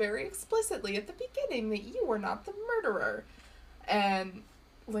told us very explicitly at the beginning that you were not the murderer. And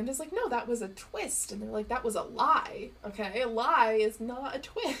Linda's like, no, that was a twist. And they're like, that was a lie. Okay, a lie is not a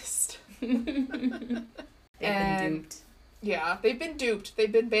twist. They've been duped. Yeah, they've been duped.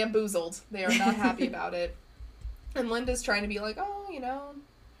 They've been bamboozled. They are not happy about it. And Linda's trying to be like, oh,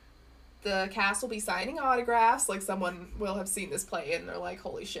 the cast will be signing autographs. Like, someone will have seen this play and they're like,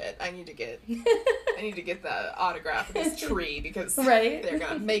 holy shit, I need to get the autograph of this tree because they're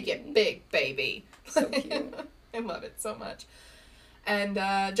gonna make it big, baby. So cute. I love it so much. And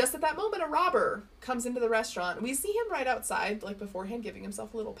just at that moment, a robber comes into the restaurant. We see him right outside, like, beforehand, giving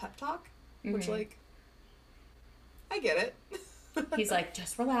himself a little pep talk, which, like, I get it. He's like,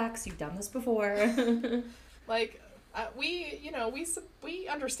 just relax. You've done this before. Like, we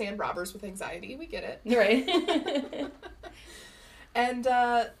understand robbers with anxiety. We get it. Right. And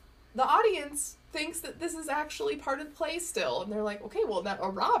the audience thinks that this is actually part of the play still. And they're like, okay, well, now a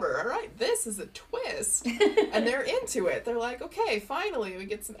robber. All right, this is a twist. And they're into it. They're like, okay, finally we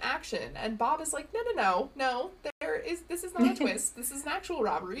get some action. And Bob is like, no, this is not a twist. This is an actual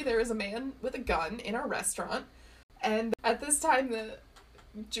robbery. There is a man with a gun in our restaurant. And at this time,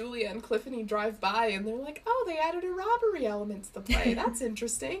 Julia and Cliffany drive by and they're like, oh, they added a robbery element to the play. That's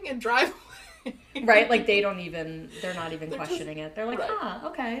interesting. And drive away. Right? Like, they're not even questioning it. They're like, right.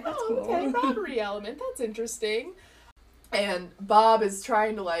 Okay, that's cool. Okay, robbery element. That's interesting. And Bob is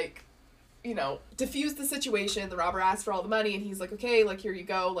trying to, like, diffuse the situation. The robber asks for all the money and he's like, okay, like, here you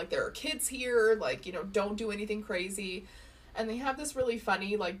go. Like, there are kids here. Like, don't do anything crazy. And they have this really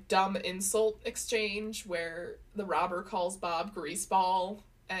funny, like, dumb insult exchange where the robber calls Bob Greaseball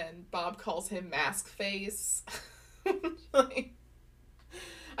and Bob calls him Mask Face. Like,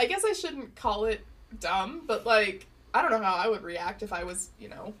 I guess I shouldn't call it dumb, but, like, I don't know how I would react if I was,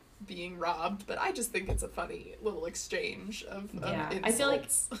 being robbed, but I just think it's a funny little exchange of insults. I feel like,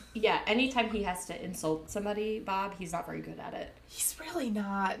 anytime he has to insult somebody, Bob, he's not very good at it. He's really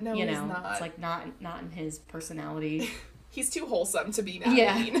not. No, he's not. It's, like, not in his personality. He's too wholesome to be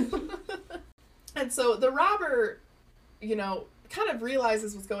mean. And so the robber, kind of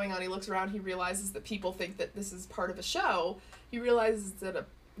realizes what's going on. He looks around. He realizes that people think that this is part of a show. He realizes that,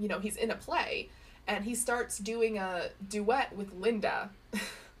 he's in a play. And he starts doing a duet with Linda.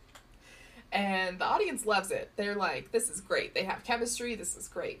 And the audience loves it. They're like, this is great. They have chemistry. This is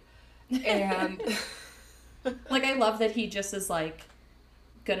great. And... like, I love that he just is, like,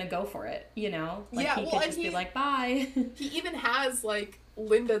 gonna go for it, Like, he could just be like, bye. He even has, like,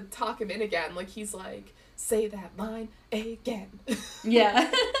 Linda talk him in again. Like, he's like, say that line again.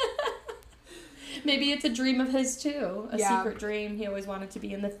 Yeah. Maybe it's a dream of his, too. A secret dream. He always wanted to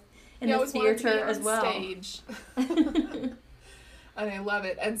be in the theater as well. Stage. And I love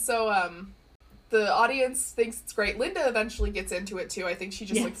it. And so, the audience thinks it's great. Linda eventually gets into it, too. I think she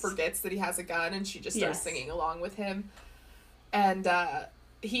just, like, forgets that he has a gun, and she just starts singing along with him. And,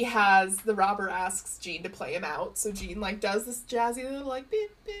 the robber asks Jean to play him out. So Jean, like, does this jazzy little, like, beep,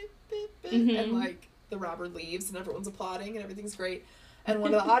 beep, beep, beep. Mm-hmm. And, like, the robber leaves and everyone's applauding and everything's great. And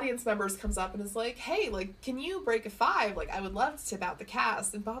one of the audience members comes up and is like, hey, like, can you break a 5? Like, I would love to tip out the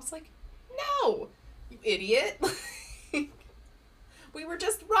cast. And Bob's like, no, you idiot. We were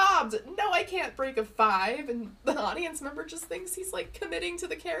just robbed. No, I can't break a 5. And the audience member just thinks he's, like, committing to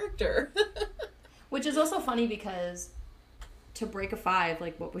the character. Which is also funny because... to break a 5,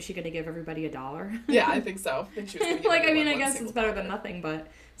 like, what was she going to give everybody $1? Yeah, I think so. I think she was gonna give like, I mean, I guess it's better than nothing, but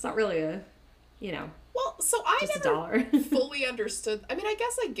it's not really a, Well, so I never $1. fully understood. I mean, I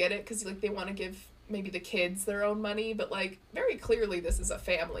guess I get it, because, like, they want to give maybe the kids their own money, but, like, very clearly this is a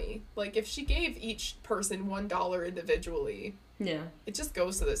family. Like, if she gave each person $1 individually, it just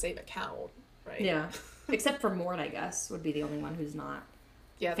goes to the same account, right? Yeah. Except for Mort, I guess, would be the only one who's not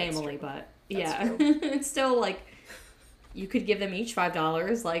family, but, that's it's still, like... You could give them each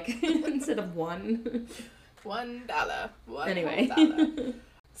 $5, like, instead of $1. $1. Anyway. $1.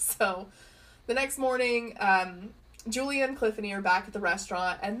 So, the next morning, Julia and Cliffany are back at the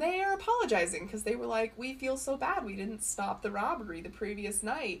restaurant, and they are apologizing, because they were like, we feel so bad we didn't stop the robbery the previous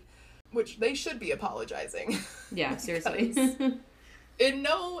night. Which, they should be apologizing. Yeah, seriously.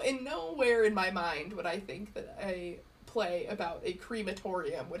 Nowhere in my mind would I think that a play about a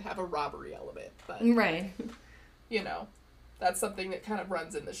crematorium would have a robbery element. But, right. That's something that kind of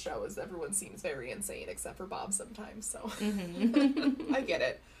runs in the show, is everyone seems very insane, except for Bob sometimes, so mm-hmm. I get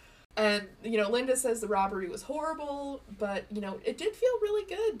it. And, Linda says the robbery was horrible, but, it did feel really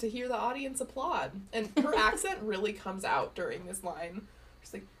good to hear the audience applaud. And her accent really comes out during this line.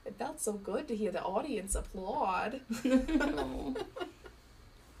 She's like, it felt so good to hear the audience applaud.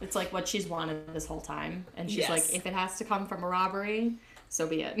 It's like what she's wanted this whole time. And she's like, if it has to come from a robbery, so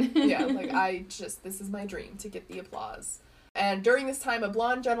be it. Yeah, like, this is my dream, to get the applause. And during this time, a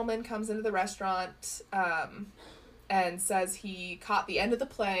blonde gentleman comes into the restaurant and says he caught the end of the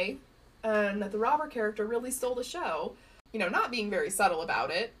play and that the robber character really stole the show, not being very subtle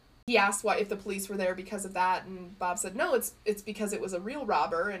about it. He asked if the police were there because of that, and Bob said, no, it's because it was a real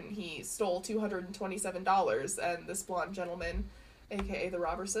robber and he stole $227. And this blonde gentleman, aka the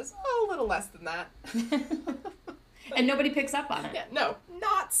robber, says, oh, a little less than that. And nobody picks up on it. Yeah, no,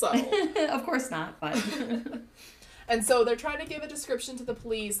 not subtle. Of course not, but... And so they're trying to give a description to the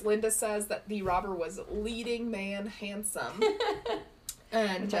police. Linda says that the robber was leading man handsome.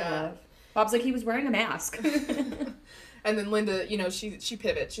 And Bob's like, he was wearing a mask. And then Linda, you know, she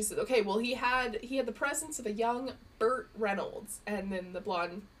pivots. She says, okay, well, he had the presence of a young Burt Reynolds. And then the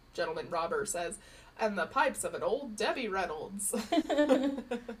blonde gentleman robber says, and the pipes of an old Debbie Reynolds.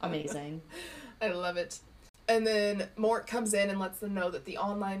 Amazing. I love it. And then Mort comes in and lets them know that the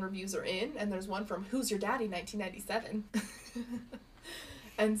online reviews are in, and there's one from Who's Your Daddy 1997.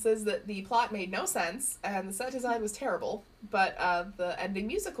 And says that the plot made no sense, and the set design was terrible, but the ending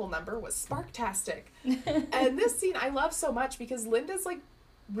musical number was sparktastic. And this scene I love so much because Linda's, like,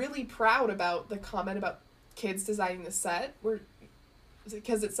 really proud about the comment about kids designing the set,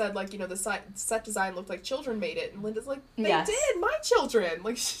 because it said, like, you know, the set design looked like children made it, and Linda's like, they did, my children!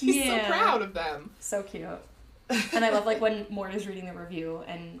 Like, she's so proud of them. So cute. And I love, like, when Mort is reading the review,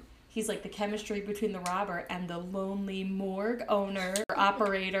 and he's like, the chemistry between the robber and the lonely morgue owner, or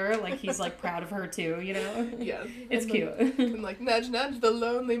operator, like, he's, like, proud of her, too, you know? Yeah. It's cute. And, like, nudge, nudge, the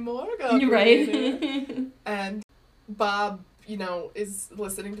lonely morgue operator. You're right. And Bob, you know, is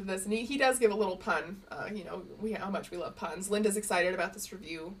listening to this, and he does give a little pun. You know, how much we love puns. Linda's excited about this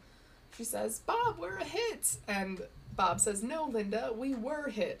review. She says, Bob, we're a hit. And Bob says, no, Linda, we were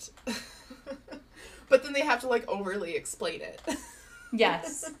hit. But then they have to, like, overly explain it.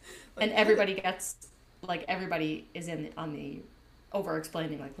 Yes. Like, and everybody gets, like, everybody is on the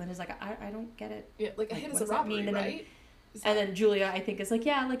over-explaining. Like, Linda's like, I don't get it. Yeah, like, a hit is a robbery, right? And then Julia, I think, is like,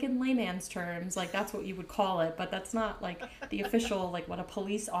 yeah, like, in layman's terms, like, that's what you would call it, but that's not, like, the official, like, what a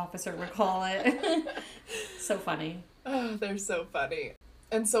police officer would call it. So funny. Oh, they're so funny.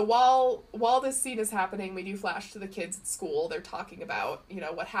 And so while this scene is happening, we do flash to the kids at school. They're talking about, you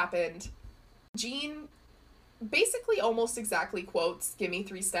know, what happened. Gene basically almost exactly quotes Gimme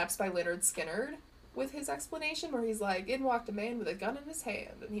 3 Steps by Lynyrd Skynyrd with his explanation, where he's like, in walked a man with a gun in his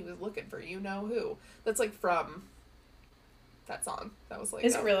hand, and he was looking for you-know-who. That's, like, from that song. That was, like...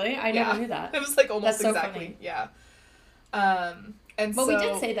 Is it really? I never knew that. It was, like, almost That's so exactly. funny. Yeah. And but so... we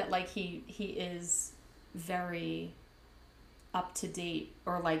did say that, like, he is very up-to-date,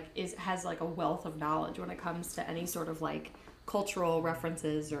 or, like, has, like, a wealth of knowledge when it comes to any sort of, like, cultural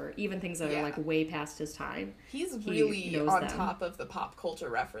references or even things that are, like, way past his time. He's really on top of the pop culture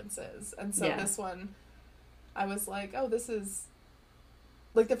references. And so this one, I was like, oh, this is...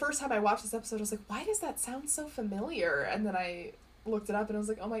 Like, the first time I watched this episode, I was like, why does that sound so familiar? And then I looked it up, and I was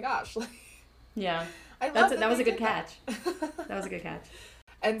like, oh my gosh. Like, yeah. That was a good catch. That was a good catch.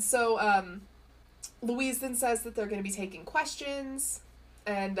 And so, Louise then says that they're going to be taking questions.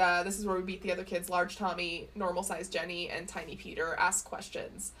 And this is where we meet the other kids. Large Tommy, normal-sized Jenny, and Tiny Peter ask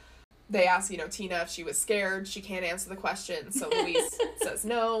questions. They ask, you know, Tina if she was scared. She can't answer the question, so Louise says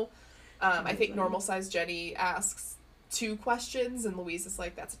no. I think normal-sized Jenny asks 2 questions, and Louise is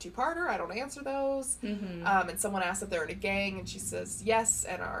like, that's a 2-parter. I don't answer those. Mm-hmm. And someone asks if they're in a gang, and she says yes,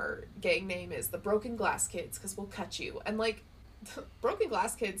 and our gang name is the Broken Glass Kids, because we'll cut you. And, like, Broken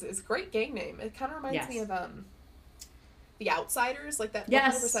Glass Kids is a great gang name. It kind of reminds me of... The Outsiders, like that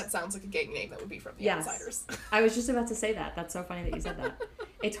 100% sounds like a gang name that would be from The Outsiders. I was just about to say that. That's so funny that you said that.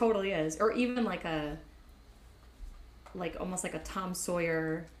 It totally is. Or even like almost like a Tom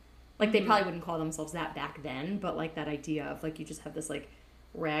Sawyer, like they probably wouldn't call themselves that back then, but like that idea of like you just have this like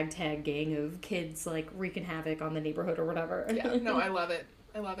ragtag gang of kids like wreaking havoc on the neighborhood or whatever. Yeah, no, I love it.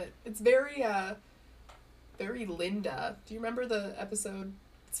 I love it. It's very, very Linda. Do you remember the episode,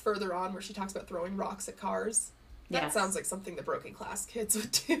 it's further on, where she talks about throwing rocks at cars? That sounds like something the Broken Glass Kids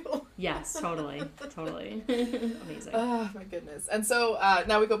would do. Yes, totally. Totally. Amazing. Oh, my goodness. And so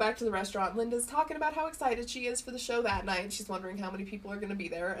now we go back to the restaurant. Linda's talking about how excited she is for the show that night. She's wondering how many people are going to be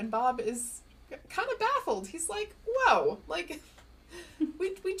there. And Bob is kind of baffled. He's like, whoa, like,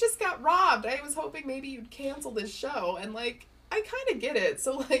 we just got robbed. I was hoping maybe you'd cancel this show. And, like, I kind of get it.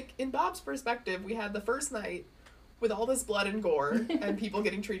 So, like, in Bob's perspective, we had the first night with all this blood and gore and people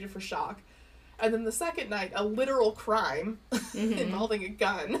getting treated for shock. And then the second night, a literal crime involving a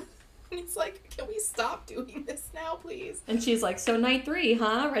gun. And he's like, can we stop doing this now, please? And she's like, so night 3,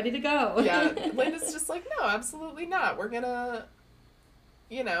 huh? Ready to go. Yeah, Linda's just like, no, absolutely not. We're gonna,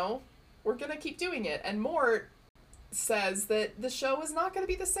 you know, we're gonna keep doing it. And Mort says that the show is not gonna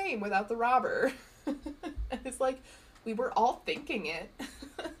be the same without the robber. And it's like, we were all thinking it.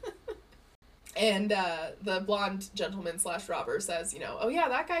 And the blonde gentleman / robber says, you know, oh yeah,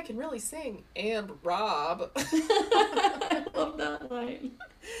 that guy can really sing and rob. I love that line.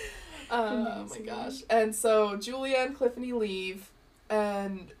 Oh my gosh. And so Julia and Cliffany leave,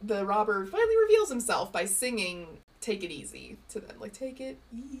 and the robber finally reveals himself by singing Take It Easy to them. Like, take it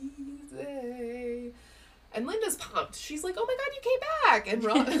easy. And Linda's pumped. She's like, oh my god, you came back. And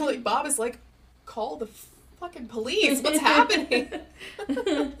like Bob is like, call the fucking police. What's happening?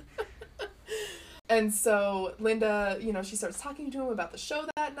 And so Linda, you know, she starts talking to him about the show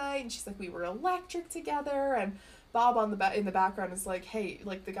that night, and she's like, we were electric together. And Bob in the background is like, hey,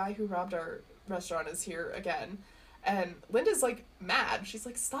 like, the guy who robbed our restaurant is here again. And Linda's like mad. She's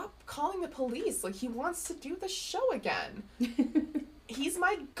like, stop calling the police. Like, he wants to do the show again. He's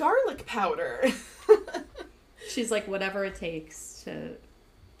my garlic powder. She's like, whatever it takes to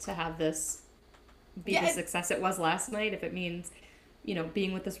have this be the success it was last night. If it means, you know,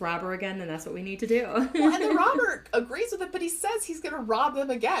 being with this robber again, then that's what we need to do. Well, and the robber agrees with it, but he says he's going to rob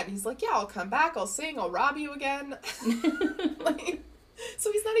them again. He's like, yeah, I'll come back, I'll sing, I'll rob you again. Like,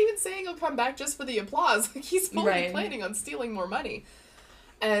 so he's not even saying he'll come back just for the applause. Like, he's fully planning on stealing more money.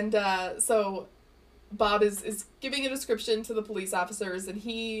 And so Bob is giving a description to the police officers, and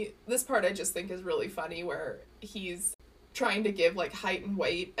this part I just think is really funny, where he's trying to give, like, height and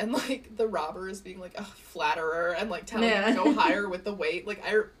weight, and, like, the robber is being like, oh, flatterer, and, like, telling him to go higher with the weight. Like,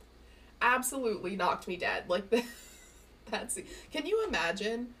 absolutely knocked me dead. Like, that's, can you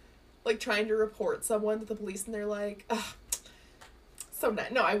imagine, like, trying to report someone to the police, and they're like, oh,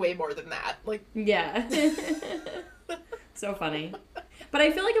 no, I weigh more than that. Like, yeah. So funny. But I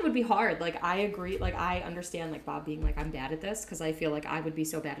feel like it would be hard. Like, I agree. Like, I understand, like, Bob being like, I'm bad at this, because I feel like I would be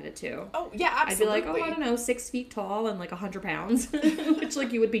so bad at it, too. Oh, yeah, absolutely. I'd be like, oh, I don't know, 6 feet tall and, like, 100 pounds. Which,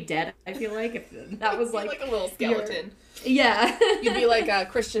 like, you would be dead, I feel like, if that was, like... a little skeleton. Yeah. You'd be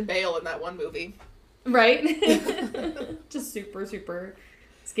like Christian Bale in that one movie. Right? Just super, super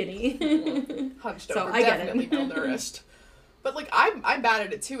skinny. Hunched over, definitely malnourished. But, like, I'm bad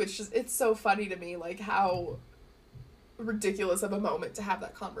at it, too. It's so funny to me, like, how ridiculous of a moment to have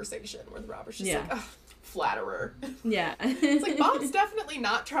that conversation where the robber's just like, oh, flatterer. Yeah. It's like, Bob's definitely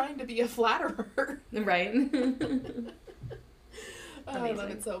not trying to be a flatterer. Right. I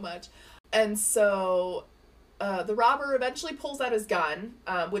love it so much. And so the robber eventually pulls out his gun,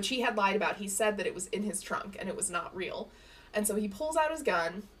 which he had lied about. He said that it was in his trunk and it was not real. And so he pulls out his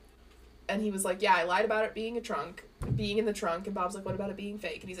gun, and he was like, yeah, I lied about it being in the trunk. And Bob's like, what about it being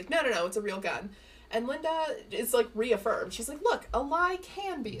fake? And he's like, no, it's a real gun. And Linda is, like, reaffirmed. She's like, look, a lie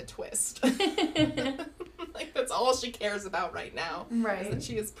can be a twist. Like, that's all she cares about right now. Right. Is that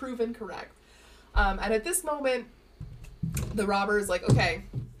she is proven correct. And at this moment, the robber is like, okay,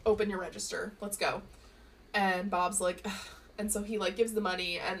 open your register. Let's go. And Bob's like, ugh. And so he, like, gives the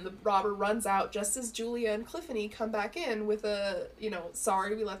money, and the robber runs out just as Julia and Cliffany come back in with a, you know,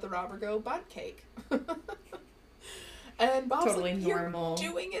 sorry we let the robber go bunt cake. And Bob's totally like, normal.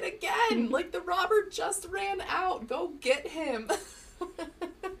 You're doing it again. Like, the robber just ran out. Go get him.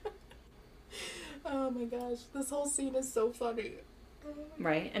 Oh my gosh. This whole scene is so funny.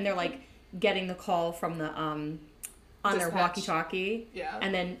 Right. And they're, like, getting the call from the, on Dispatch. Their walkie-talkie. Yeah.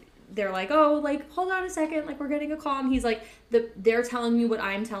 And then they're like, oh, like, hold on a second. Like, we're getting a call. And he's like, they're telling you what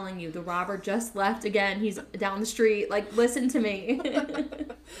I'm telling you. The robber just left again. He's down the street. Like, listen to me.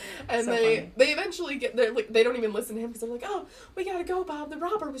 And so they eventually get there. Like, they don't even listen to him because they're like, oh, we gotta go, Bob. The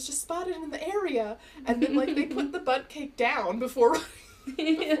robber was just spotted in the area. And then, like, they put the butt cake down before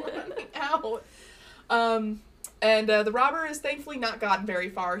running out. And the robber is thankfully not gotten very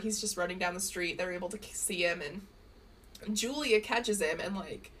far. He's just running down the street. They're able to see him, and Julia catches him and,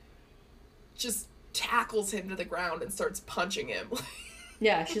 like, just tackles him to the ground and starts punching him.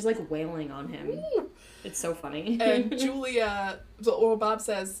 Yeah, she's, like, wailing on him. Ooh. It's so funny. And Bob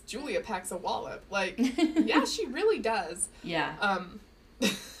says, Julia packs a wallop. Like, yeah, she really does. Yeah.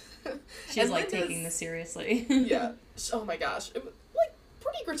 She's, like, taking this seriously. Yeah. Oh my gosh. It was, like,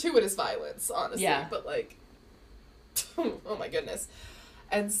 pretty gratuitous violence, honestly. Yeah. But, like, oh my goodness.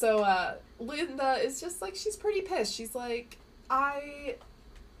 And so, Linda is just, like, she's pretty pissed. She's like,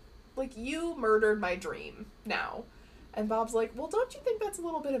 you murdered my dream now. And Bob's like, well, don't you think that's a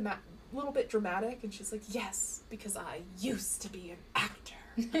little bit dramatic? And she's like, yes, because I used to be an actor.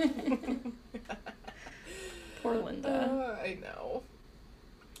 Poor Linda. I know.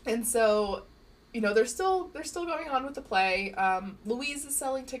 And so, you know, they're still going on with the play. Louise is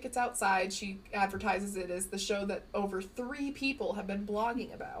selling tickets outside. She advertises it as the show that over 3 people have been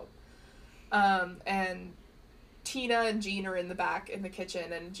blogging about. And Tina and Jean are in the back in the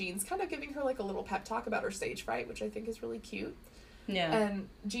kitchen, and Jean's kind of giving her, like, a little pep talk about her stage fright, which I think is really cute. Yeah. And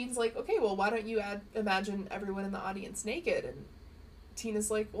Jean's like, okay, well, why don't you imagine everyone in the audience naked? And Tina's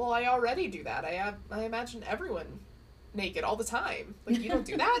like, well, I already do that. I imagine everyone naked all the time. Like, you don't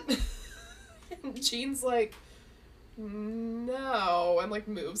do that? And Jean's like, no, and, like,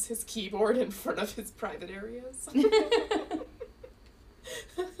 moves his keyboard in front of his private areas.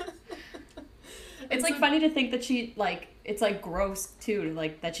 It's like funny to think that she like it's like gross too,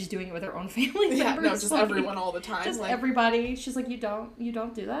 like that she's doing it with her own family Yeah, members. no, just like, everyone all the time. Just like, everybody. She's like, you don't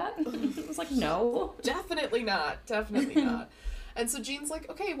do that? I was like, no. Definitely not. Definitely not. And so Jean's like,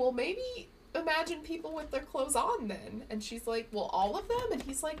 okay, well maybe imagine people with their clothes on then. And she's like, well, all of them? And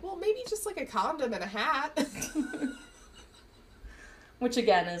he's like, well, maybe just like a condom and a hat. Which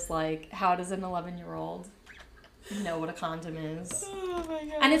again is like, how does an 11-year-old know what a condom is? Oh my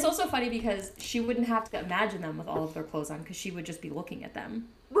god. And it's also funny because she wouldn't have to imagine them with all of their clothes on because she would just be looking at them.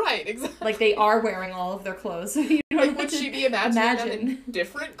 Right, exactly. Like they are wearing all of their clothes. So you don't like, would she be imagining them in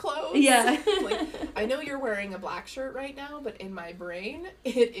different clothes? Yeah. Like, I know you're wearing a black shirt right now, but in my brain,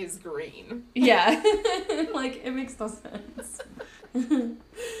 it is green. Yeah. Like, it makes no sense.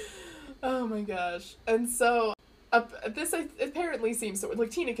 Oh my gosh. And so, this apparently seems to,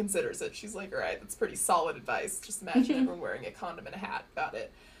 like, Tina considers it. She's like, alright, that's pretty solid advice. Just imagine everyone wearing a condom and a hat. Got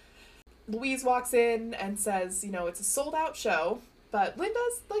it. Louise walks in and says, you know, it's a sold-out show. But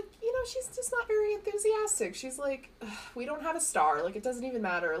Linda's, like, you know, she's just not very enthusiastic. She's like, we don't have a star. Like, it doesn't even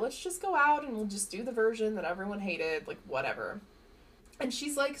matter. Let's just go out and we'll just do the version that everyone hated. Like, whatever. And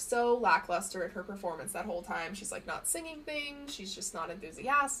she's, like, so lackluster at her performance that whole time. She's, like, not singing things. She's just not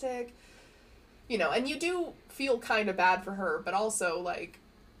enthusiastic. You know, and you do feel kind of bad for her, but also, like,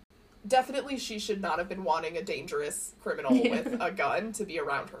 definitely she should not have been wanting a dangerous criminal with a gun to be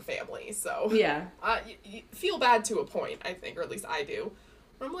around her family. So yeah, you feel bad to a point, I think, or at least I do.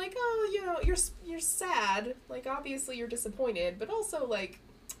 I'm like, oh, you know, you're sad. Like, obviously you're disappointed, but also, like,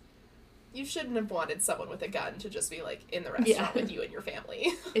 you shouldn't have wanted someone with a gun to just be, like, in the restaurant with you and your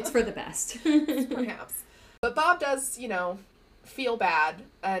family. It's for the best. Perhaps. But Bob does, you know, feel bad,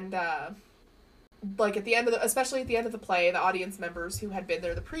 and like, at the end of especially at the end of the play, the audience members who had been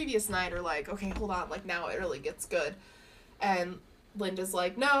there the previous night are like, okay, hold on, like, now it really gets good. And Linda's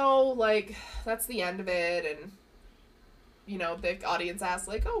like, no, like, that's the end of it. And, you know, the audience asks,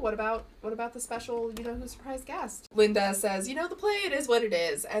 like, oh, what about the special, you know, who's surprise guest? Linda says, you know, the play, it is what it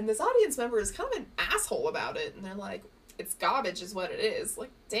is. And this audience member is kind of an asshole about it. And they're like, it's garbage is what it is. Like,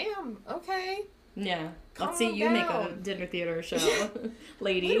 damn, okay. Yeah. Calm Let's see you down. make a dinner theater show,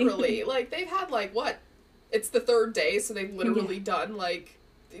 lady. Literally. Like, they've had, like, what? It's the third day, so they've literally done, like,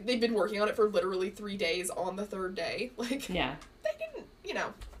 they've been working on it for literally 3 days on the third day. Like, yeah. They didn't, you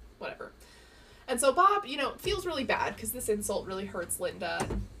know, whatever. And so Bob, you know, feels really bad because this insult really hurts Linda.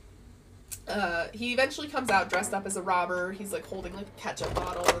 He eventually comes out dressed up as a robber. He's, like, holding, like, a ketchup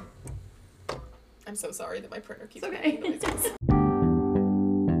bottle. I'm so sorry that my printer keeps making noises.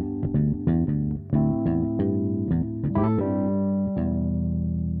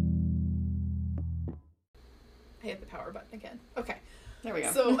 I hit the power button again. Okay. There we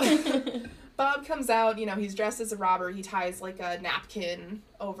go. So Bob comes out, you know, he's dressed as a robber. He ties, like, a napkin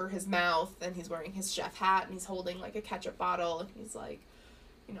over his mouth, and he's wearing his chef hat, and he's holding, like, a ketchup bottle, and he's like,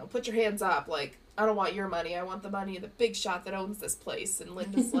 you know, put your hands up. Like, I don't want your money. I want the money of the big shot that owns this place. And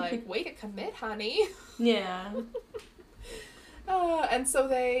Linda's like, way to commit, honey. Yeah. And so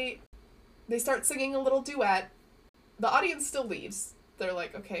they start singing a little duet. The audience still leaves. They're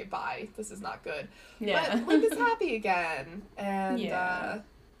like, okay, bye. This is not good. Yeah. But Linda's happy again. And, Yeah.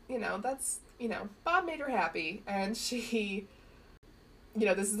 you know, that's, you know, Bob made her happy. And she, you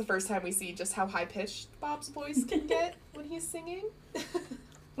know, this is the first time we see just how high-pitched Bob's voice can get when he's singing.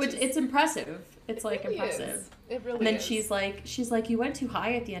 Which, it's impressive. It's, like, really impressive. Is. It really and then is. she's like, you went too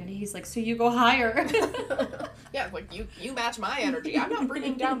high at the end. And he's like, so you go higher. Yeah, like, you match my energy. I'm not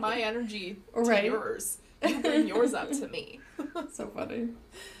bringing down my energy to Right. yours. You bring yours up to me. So funny.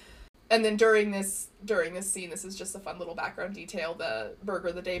 And then during this scene, this is just a fun little background detail, the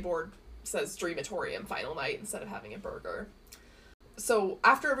burger, the day board says Dreamatorium final night instead of having a burger. So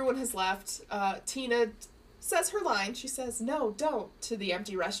after everyone has left, Tina says her line. She says, no, don't, to the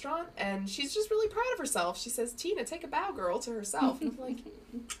empty restaurant. And she's just really proud of herself. She says, Tina, take a bow, girl, to herself. And I'm like,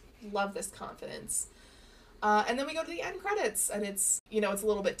 love this confidence. And then we go to the end credits, and it's, you know, it's a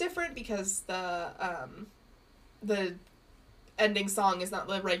little bit different because the ending song is not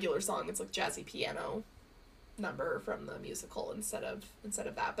the regular song. It's like jazzy piano number from the musical instead of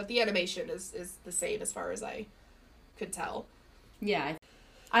that. But the animation is the same as far as I could tell. Yeah.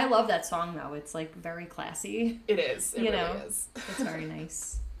 I love that song, though. It's, like, very classy. It is. It you really know, is. It's very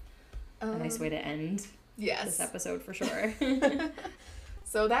nice. A nice way to end this episode, for sure.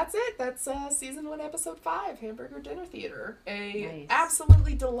 So that's it. That's season 1, episode 5, Hamburger Dinner Theater. A Nice.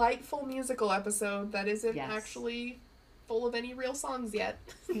 absolutely delightful musical episode that isn't actually full of any real songs yet.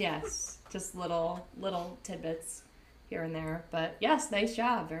 Yes, just little tidbits here and there. But yes, nice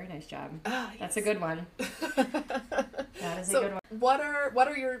job. Very nice job. That's a good one. That is a good one. What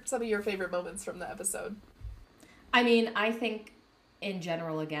are some of your favorite moments from the episode? I mean, I think in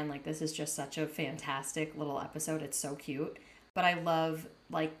general, again, like this is just such a fantastic little episode. It's so cute. But I love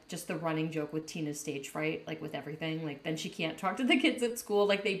like just the running joke with Tina's stage fright, like with everything. Like then she can't talk to the kids at school.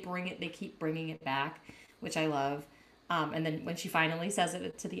 Like they keep bringing it back, which I love. And then when she finally says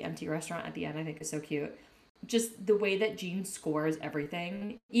it to the empty restaurant at the end, I think is so cute. Just the way that Gene scores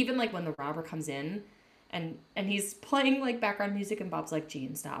everything, even like when the robber comes in and he's playing like background music and Bob's like,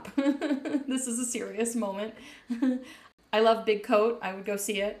 Gene, stop. This is a serious moment. I love Big Coat. I would go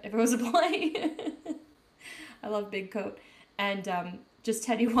see it if it was a play. I love Big Coat. And just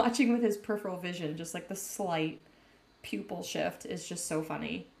Teddy watching with his peripheral vision, just like the slight pupil shift is just so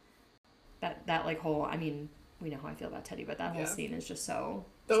funny. That like whole, I mean, we know how I feel about Teddy, but that whole scene is just so.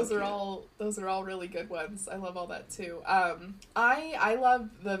 Those are all really good ones. I love all that too. I love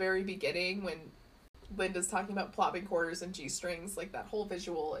the very beginning when Linda's talking about plopping quarters and G-strings. Like that whole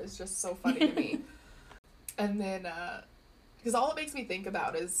visual is just so funny to me. And then, because all it makes me think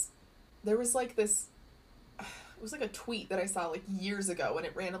about is there was like this. It was like a tweet that I saw like years ago, and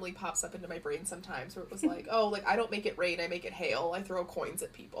it randomly pops up into my brain sometimes, where it was like, oh, like I don't make it rain, I make it hail. I throw coins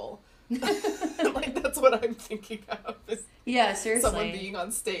at people. Like that's what I'm thinking of. Is seriously. Someone being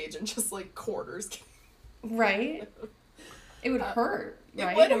on stage and just like quarters. Right. It would hurt.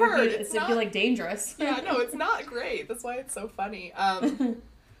 Right? It would hurt. It'd be like dangerous. Yeah, no, it's not great. That's why it's so funny. And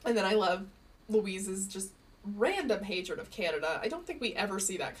then I love Louise's just random hatred of Canada. I don't think we ever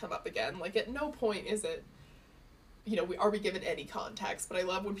see that come up again. Like at no point is it, you know, are we given any context? But I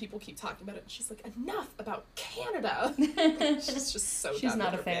love when people keep talking about it. And she's like, enough about Canada. She's just so. She's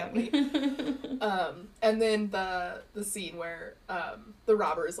not a fan. And then the scene where the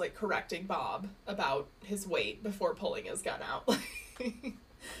robber is like correcting Bob about his weight before pulling his gun out.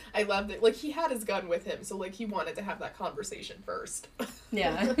 I loved it. Like he had his gun with him, so like he wanted to have that conversation first.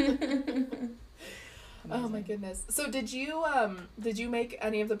 Yeah. Oh my goodness. So did you make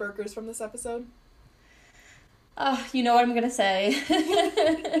any of the burgers from this episode? You know what I'm gonna say.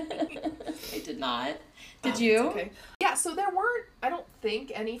 I did not. Did you? Okay. Yeah, so there weren't, I don't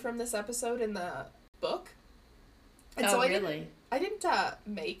think, any from this episode in the book. And so I didn't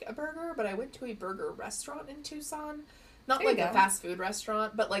make a burger, but I went to a burger restaurant in Tucson. Not like a fast food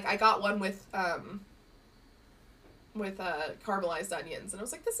restaurant, but like I got one with caramelized onions, and I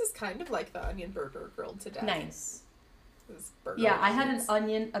was like, this is kind of like the onion burger grilled to death. Nice. I had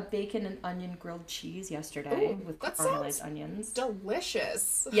a bacon and onion grilled cheese yesterday with caramelized onions.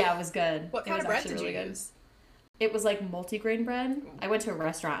 Delicious. Yeah, it was good. What kind of bread did you use? It was like multigrain bread. I went to a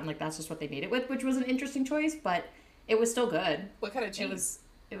restaurant and like that's just what they made it with, which was an interesting choice, but it was still good. What kind of cheese?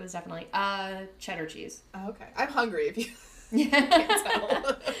 It was definitely cheddar cheese. Oh, okay. I'm hungry if you can't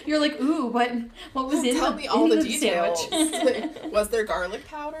tell. You're like, ooh, what was in Tell me all the details. Like, was there garlic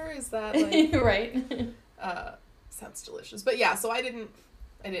powder? Is that like right? Sounds delicious. But yeah, so I didn't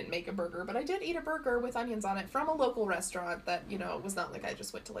make a burger, but I did eat a burger with onions on it from a local restaurant that, you know, it was not like I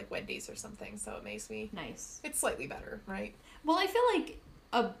just went to like Wendy's or something, so it makes me nice. It's slightly better, right? Well, I feel like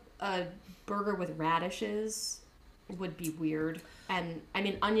a burger with radishes would be weird. And I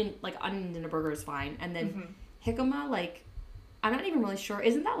mean onion in a burger is fine. And then jicama, like I'm not even really sure.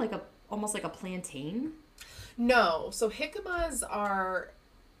 Isn't that like almost like a plantain? No. So jicamas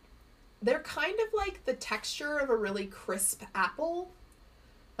they're kind of like the texture of a really crisp apple.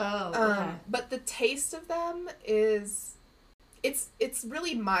 Oh, okay. But the taste of them is, it's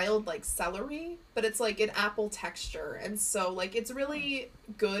really mild like celery, but it's like an apple texture. And so like it's really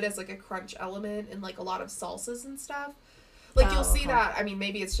good as like a crunch element in like a lot of salsas and stuff. Like you'll see that, I mean,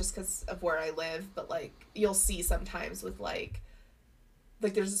 maybe it's just because of where I live, but like you'll see sometimes with like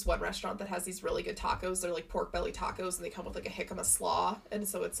there's this one restaurant that has these really good tacos. They're like pork belly tacos, and they come with like a jicama slaw, and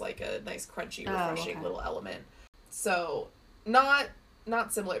so it's like a nice crunchy, refreshing little element. So not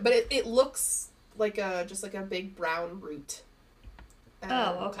similar, but it looks like just like a big brown root.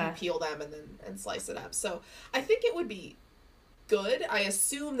 You peel them and slice it up. So I think it would be good. I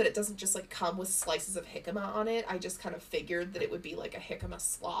assume that it doesn't just like come with slices of jicama on it. I just kind of figured that it would be like a jicama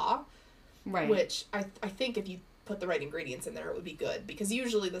slaw, right? Which I think if you put the right ingredients in there, it would be good, because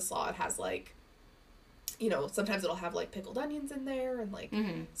usually the slaw, it has like, you know, sometimes it'll have like pickled onions in there and like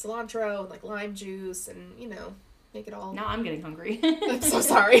cilantro and like lime juice, and you know, make it all. Now I'm getting hungry. I'm so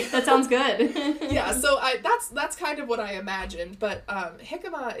sorry. That sounds good. Yeah, so that's kind of what I imagined, but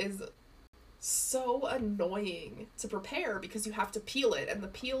jicama is so annoying to prepare because you have to peel it, and the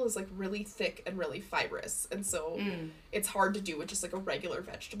peel is like really thick and really fibrous, and so it's hard to do with just like a regular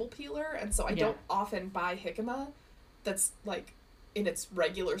vegetable peeler. And so I don't often buy jicama that's like in its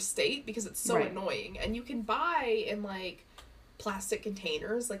regular state because it's so annoying. And you can buy in like plastic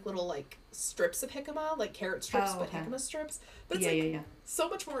containers like little like strips of jicama, like carrot strips, but jicama strips. But it's so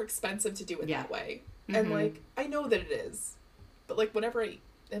much more expensive to do it that way. And like I know that it is, but like whenever I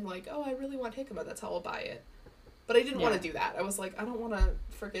am like, oh, I really want jicama, that's how I'll buy it. But I didn't want to do that. I was like, I don't want to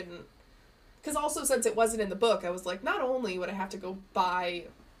freaking... Because also, since it wasn't in the book, I was like, not only would I have to go buy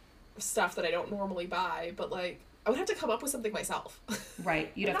stuff that I don't normally buy, but, like, I would have to come up with something myself.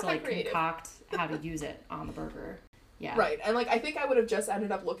 Right. You'd have to, like, concoct how to use it on the burger. Yeah. Right. And, like, I think I would have just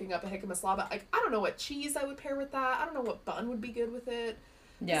ended up looking up a jicama slava. Like, I don't know what cheese I would pair with that. I don't know what bun would be good with it.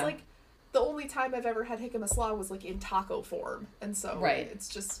 Yeah. It's, like, the only time I've ever had jicama slava was, like, in taco form. And so it's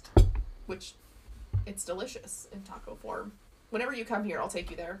just... Which... It's delicious in taco form. Whenever you come here, I'll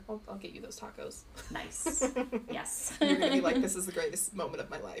take you there. I'll get you those tacos. Nice. Yes. You're going to be like, this is the greatest moment of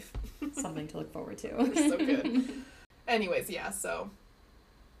my life. Something to look forward to. They're so good. Anyways, yeah, so.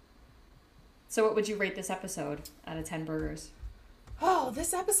 So what would you rate this episode out of 10 burgers? Oh,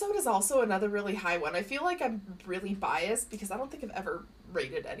 this episode is also another really high one. I feel like I'm really biased because I don't think I've ever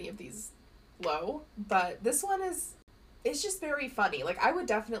rated any of these low. But this one is... It's just very funny. Like, I would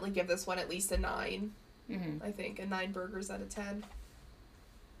definitely give this one at least a 9. I think. A 9 burgers out of 10.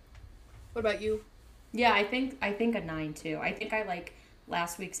 What about you? Yeah, I think a 9, too. I think I like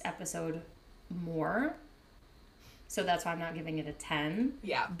last week's episode more. So that's why I'm not giving it a 10.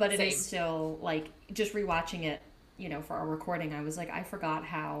 Yeah, but it is still, like, just rewatching it, you know, for our recording, I was like, I forgot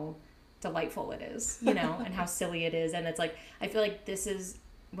how delightful it is, you know, and how silly it is. And it's like, I feel like this is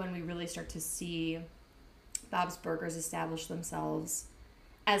when we really start to see... Bob's Burgers establish themselves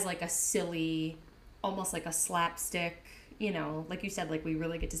as like a silly, almost like a slapstick, you know, like you said, like we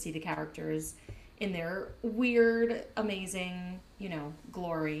really get to see the characters in their weird, amazing, you know,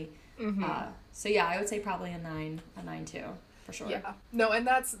 glory. So yeah, I would say probably a 9 too, for sure. Yeah. No, and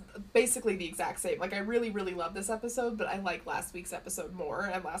that's basically the exact same. Like I really, really love this episode, but I like last week's episode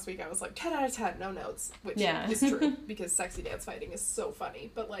more. And last week I was like 10 out of 10, no notes, which is true because sexy dance fighting is so funny.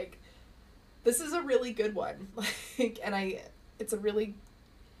 But like, this is a really good one. Like, and it's a really,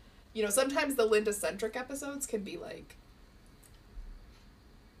 you know, sometimes the Linda-centric episodes can be, like,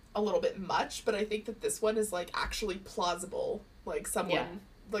 a little bit much, but I think that this one is, like, actually plausible. Like,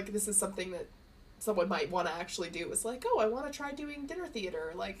 like, this is something that someone might want to actually do. It's like, oh, I want to try doing dinner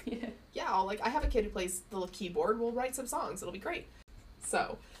theater. Like, I have a kid who plays the keyboard. We'll write some songs. It'll be great.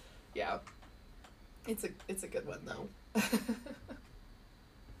 So, yeah. It's a good one, though.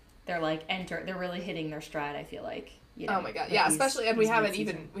 They're like they're really hitting their stride, I feel like. You know, oh my god, yeah, especially, and we have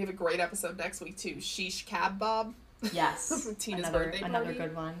a great episode next week too, Sheesh Cab Bob. Yes. Tina's another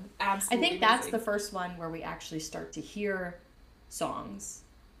good one. Absolutely. I think that's the first one where we actually start to hear songs.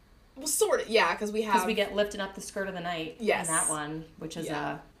 Well, sort of, yeah, because we get Lifting Up the Skirt of the Night in that one, which is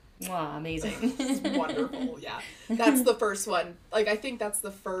amazing. It's wonderful, yeah. That's the first one. Like, I think that's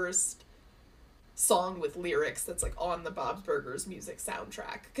the first song with lyrics that's like on the Bob's Burgers music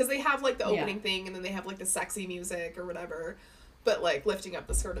soundtrack, because they have like the opening thing and then they have like the sexy music or whatever, but like Lifting Up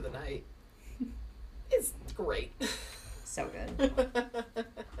the Skirt of the Night is great. So good.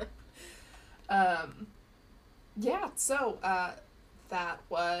 So that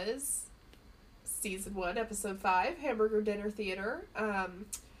was season 1 episode 5, Hamburger Dinner Theater.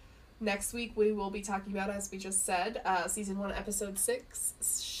 Next week we will be talking about, as we just said, season 1 episode 6,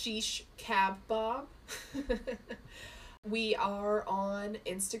 Sheesh Cab Bob. We are on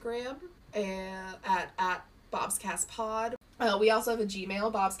Instagram and at BobsCastPod. We also have a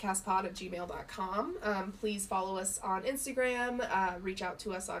Gmail, bobscastpod@gmail.com. Please follow us on Instagram. Reach out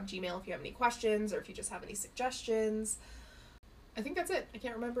to us on Gmail if you have any questions or if you just have any suggestions. I think that's it. I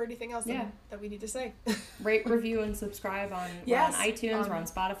can't remember anything else that we need to say. Rate, review, and subscribe on, we're on iTunes, we're on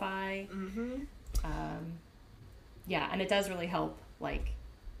Spotify. And it does really help, like,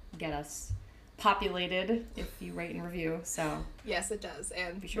 get us populated if you rate and review, so. Yes, it does.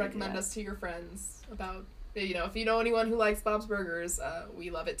 And recommend us to your friends about, you know, if you know anyone who likes Bob's Burgers, we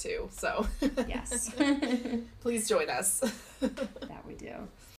love it too, so. Yes. Please join us. That we do.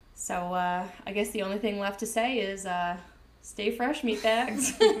 So, I guess the only thing left to say is, stay fresh,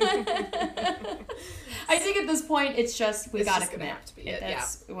 meatbags. I think at this point, it's just, we gotta commit.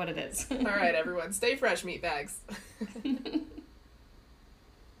 That's what it is. All right, everyone. Stay fresh, meatbags.